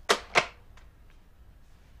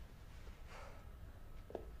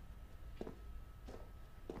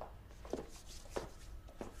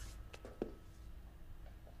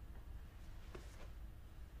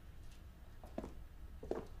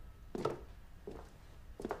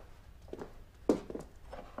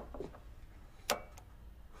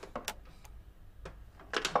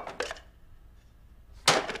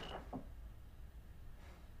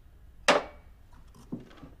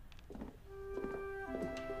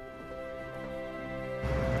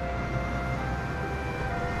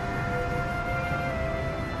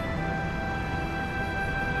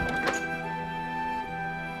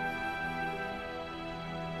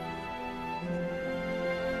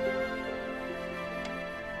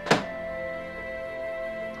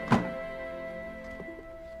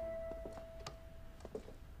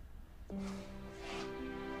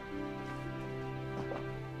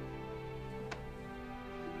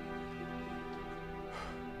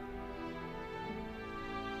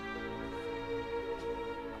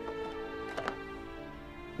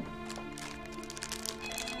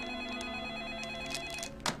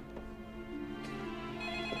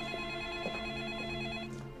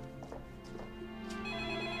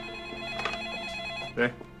喂，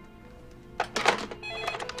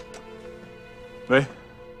喂，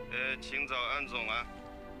请找安总啊。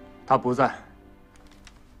他不在。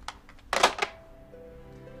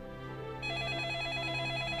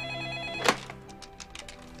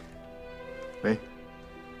喂，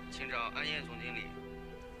请找安燕总经理。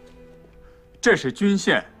这是军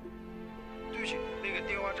线。对不起，那个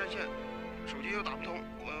电话占线，手机又打不通，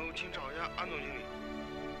请找一下安总经理。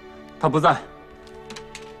他不在。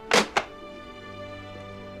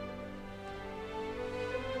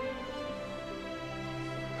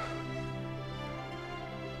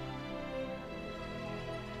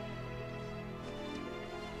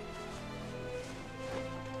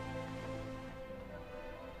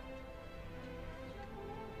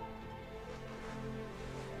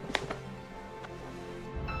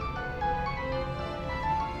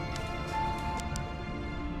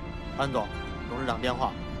安总，董事长电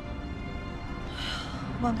话。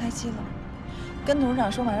忘开机了，跟董事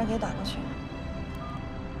长说马上给打过去。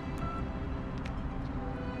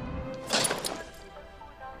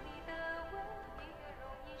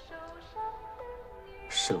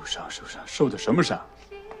受的什么伤？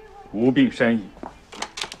无病呻吟。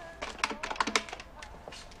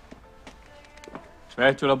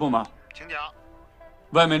喂，俱乐部吗？请讲。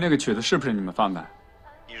外面那个曲子是不是你们放的？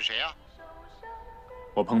你是谁呀？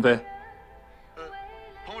我鹏飞。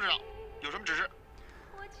彭副市长，有什么指示？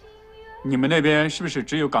你们那边是不是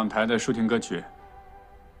只有港台的抒情歌曲？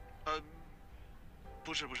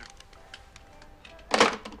不是。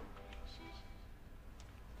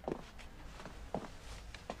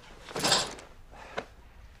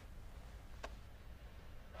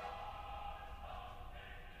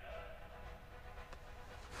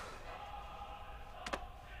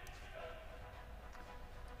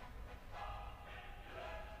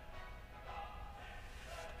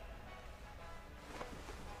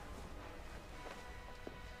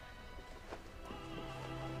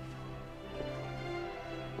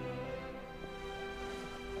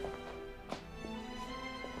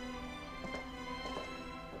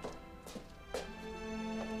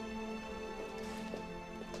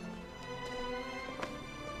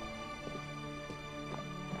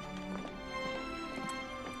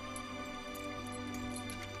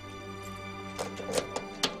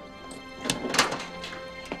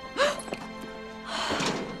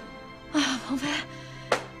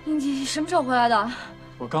什么时候回来的？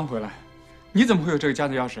我刚回来。你怎么会有这个家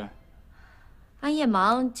的钥匙？安夜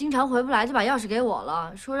忙，经常回不来，就把钥匙给我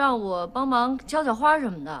了，说让我帮忙浇浇花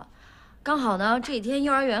什么的。刚好呢，这几天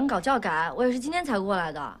幼儿园搞教改，我也是今天才过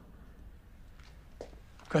来的。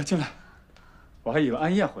快进来，我还以为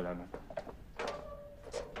安夜回来了。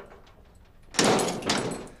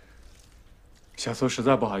小苏实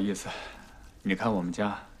在不好意思，你看我们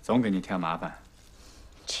家总给你添麻烦。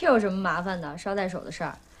这有什么麻烦的？捎带手的事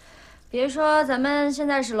儿。别说咱们现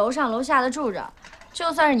在是楼上楼下的住着，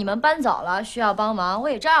就算是你们搬走了需要帮忙，我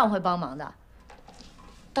也照样会帮忙的。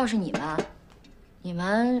倒是你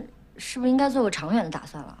们是不是应该做个长远的打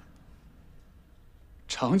算了？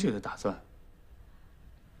长久的打算？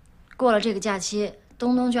过了这个假期，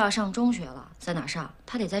东东就要上中学了，在哪上？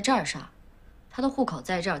他得在这儿上，他的户口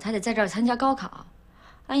在这儿，他得在这儿参加高考。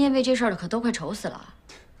安燕为这事儿可都快愁死了。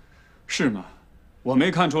是吗？我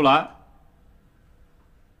没看出来。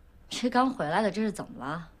这刚回来的，这是怎么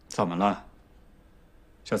了？怎么了？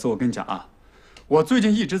小苏，我跟你讲啊，我最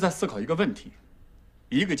近一直在思考一个问题：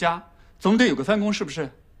一个家总得有个分工，是不是？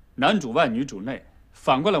男主外，女主内。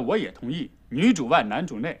反过来，我也同意，女主外，男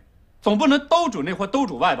主内，总不能都主内或都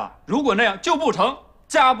主外吧？如果那样就不成，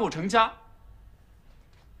家不成家。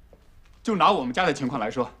就拿我们家的情况来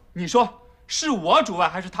说，你说是我主外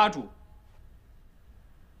还是他主？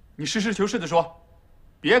你实事求是的说，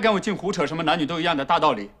别跟我净胡扯什么男女都一样的大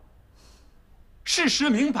道理。事实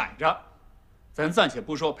明摆着，咱暂且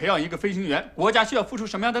不说培养一个飞行员，国家需要付出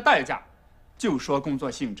什么样的代价，就说工作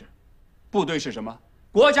性质。部队是什么？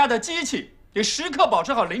国家的机器，得时刻保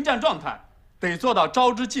持好临战状态，得做到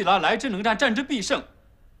招之即来，来之能战，战之必胜。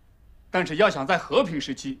但是要想在和平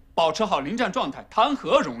时期保持好临战状态，谈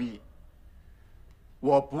何容易？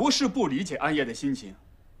我不是不理解安叶的心情，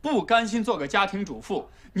不甘心做个家庭主妇，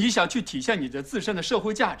你想去体现你的自身的社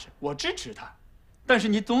会价值，我支持他。但是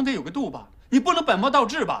你总得有个度吧，你不能本末倒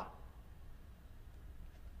置吧？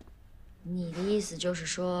你的意思就是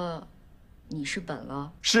说，你是本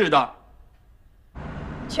了？是的。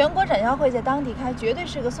全国展销会在当地开，绝对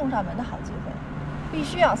是个送上门的好机会，必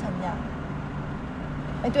须要参加。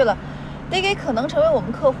哎，对了，得给可能成为我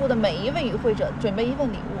们客户的每一位与会者准备一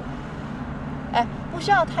份礼物。哎，不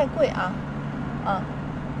需要太贵啊，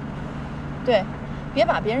对，别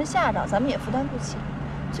把别人吓着，咱们也负担不起。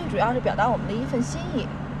最主要是表达我们的一份心意，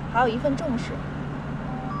还有一份重视。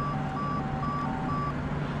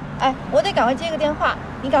哎，我得赶快接个电话，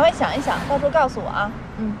你赶快想一想，到时候告诉我啊。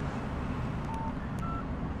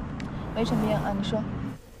喂，陈冰啊，你说。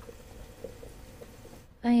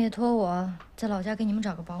安叶托我在老家给你们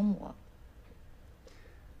找个保姆。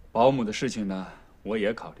保姆的事情呢，我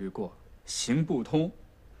也考虑过，行不通。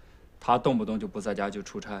他动不动就不在家就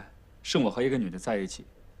出差，剩我和一个女的在一起，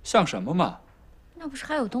像什么嘛？那不是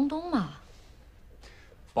还有东东吗？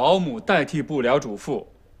保姆代替不了主妇。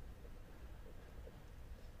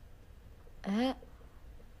哎，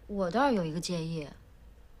我倒是有一个建议。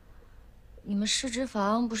你们市值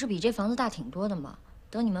房不是比这房子大挺多的吗？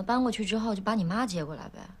等你们搬过去之后，就把你妈接过来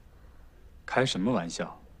呗。开什么玩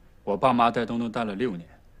笑！我爸妈带东东待了6年，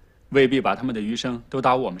未必把他们的余生都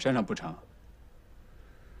搭我们身上不成。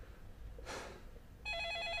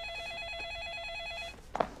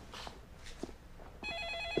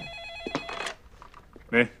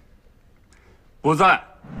喂，不在。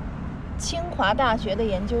清华大学的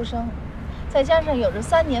研究生，再加上有着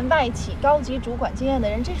3年外企高级主管经验的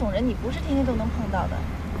人，这种人你不是天天都能碰到的。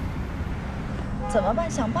怎么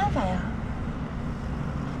办？想办法呀！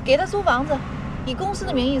给他租房子，以公司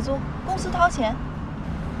的名义租，公司掏钱。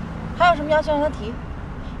还有什么要求让他提？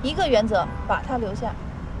一个原则，把他留下。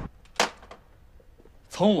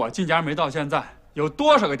从我进家门到现在，有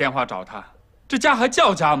多少个电话找他？这家还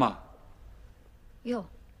叫家吗？哟，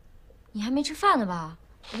你还没吃饭呢吧？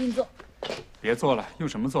我给你做。别做了，用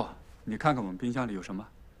什么做？你看看我们冰箱里有什么？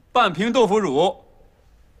半瓶豆腐乳。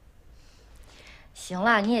行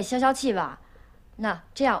了，你也消消气吧。那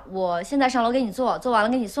这样，我现在上楼给你做，做完了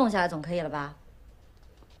给你送下来，总可以了吧？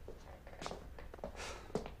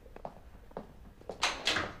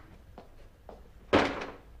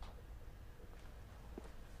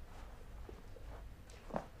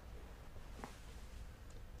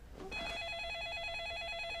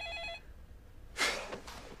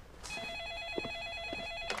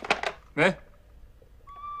喂。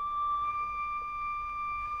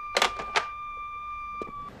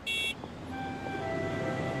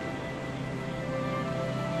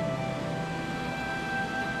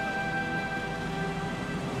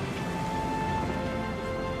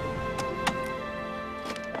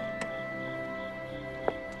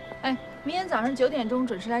哎，明天早上9点钟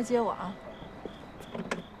准时来接我啊。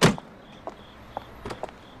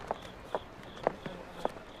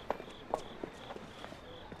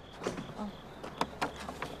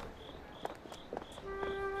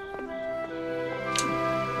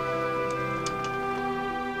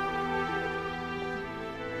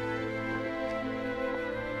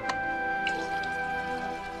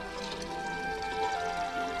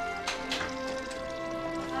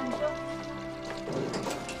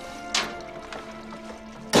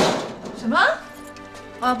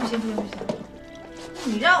啊，不行不行不行！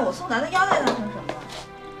你让我送男的腰带当成什么？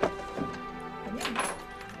肯定不。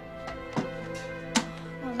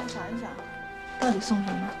那我再想一想，到底送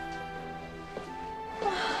什么？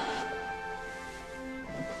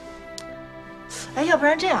哎，要不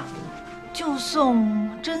然这样，就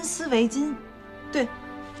送真丝围巾，对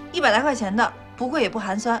，100来块钱的，不贵也不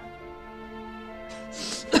寒酸。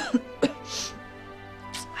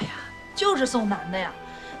哎呀，就是送男的呀！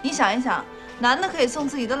你想一想，男的可以送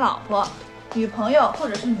自己的老婆、女朋友或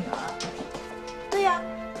者是女儿。对呀，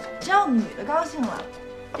只要女的高兴了，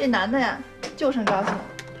这男的呀就剩高兴。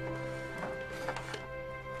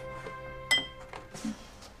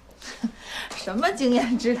什么经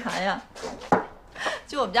验之谈呀？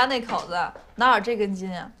就我们家那口子哪有这根筋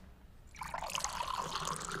呀？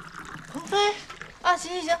鹏飞，啊，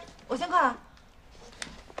行行行，我先挂了。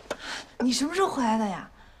你什么时候回来的呀？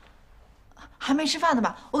还没吃饭呢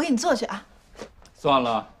吧？我给你做去啊。算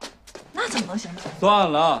了。那怎么能行呢？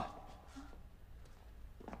算了。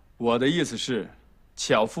我的意思是，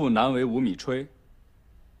巧妇难为无米炊。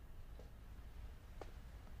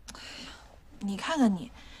你看看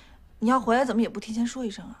你，你要回来怎么也不提前说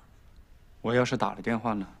一声啊？我要是打了电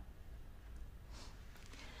话呢？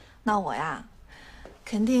那我呀，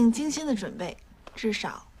肯定精心的准备，至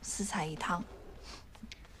少4菜1汤。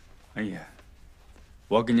哎呀，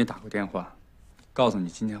我给你打过电话，告诉你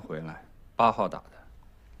今天回来，8号打的。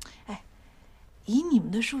哎，以你们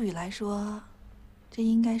的术语来说，这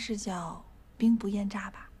应该是叫兵不厌诈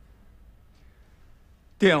吧？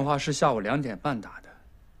电话是下午2点半打的，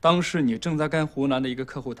当时你正在跟湖南的一个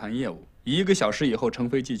客户谈业务，1个小时以后乘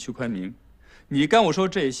飞机去昆明。你跟我说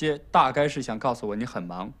这些，大概是想告诉我你很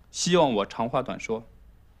忙，希望我长话短说。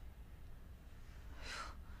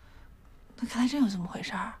那看来真有这么回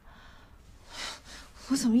事儿，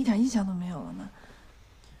我怎么一点印象都没有了呢？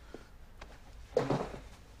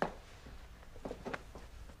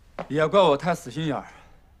也怪我太死心眼儿，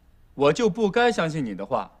我就不该相信你的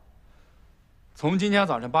话。从今天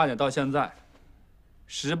早上8点到现在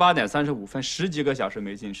，18点35分，10几个小时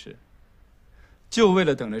没进食。就为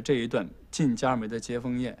了等着这一顿进家门的接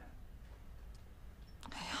风宴。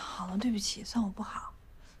哎呀，好了，对不起，算我不好。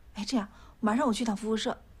哎，这样，马上我去趟服务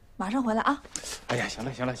社，马上回来啊。哎呀，行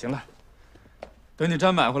了行了行了，等你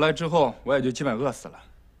毡买回来之后，我也就基本饿死了。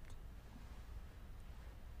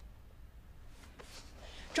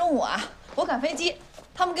中午啊，我赶飞机，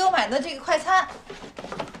他们给我买的这个快餐，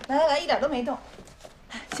来来来，一点都没动。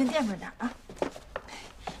先垫份点啊，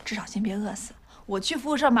至少先别饿死。我去服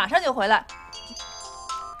务社，马上就回来。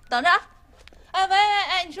等着，哎，喂喂，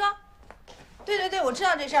哎，你说，对对对，我知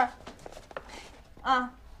道这事儿。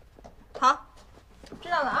啊，好，知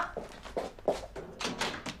道了啊。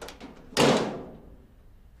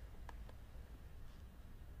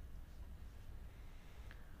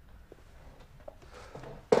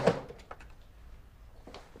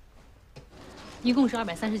一共是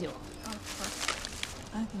239。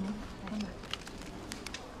哎，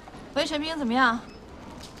喂，陈冰，怎么样？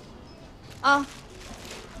啊。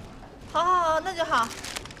好，好，好，那就好。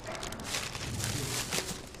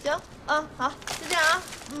行，啊，好，就这样啊，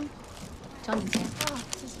嗯。找你钱。啊，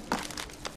谢谢。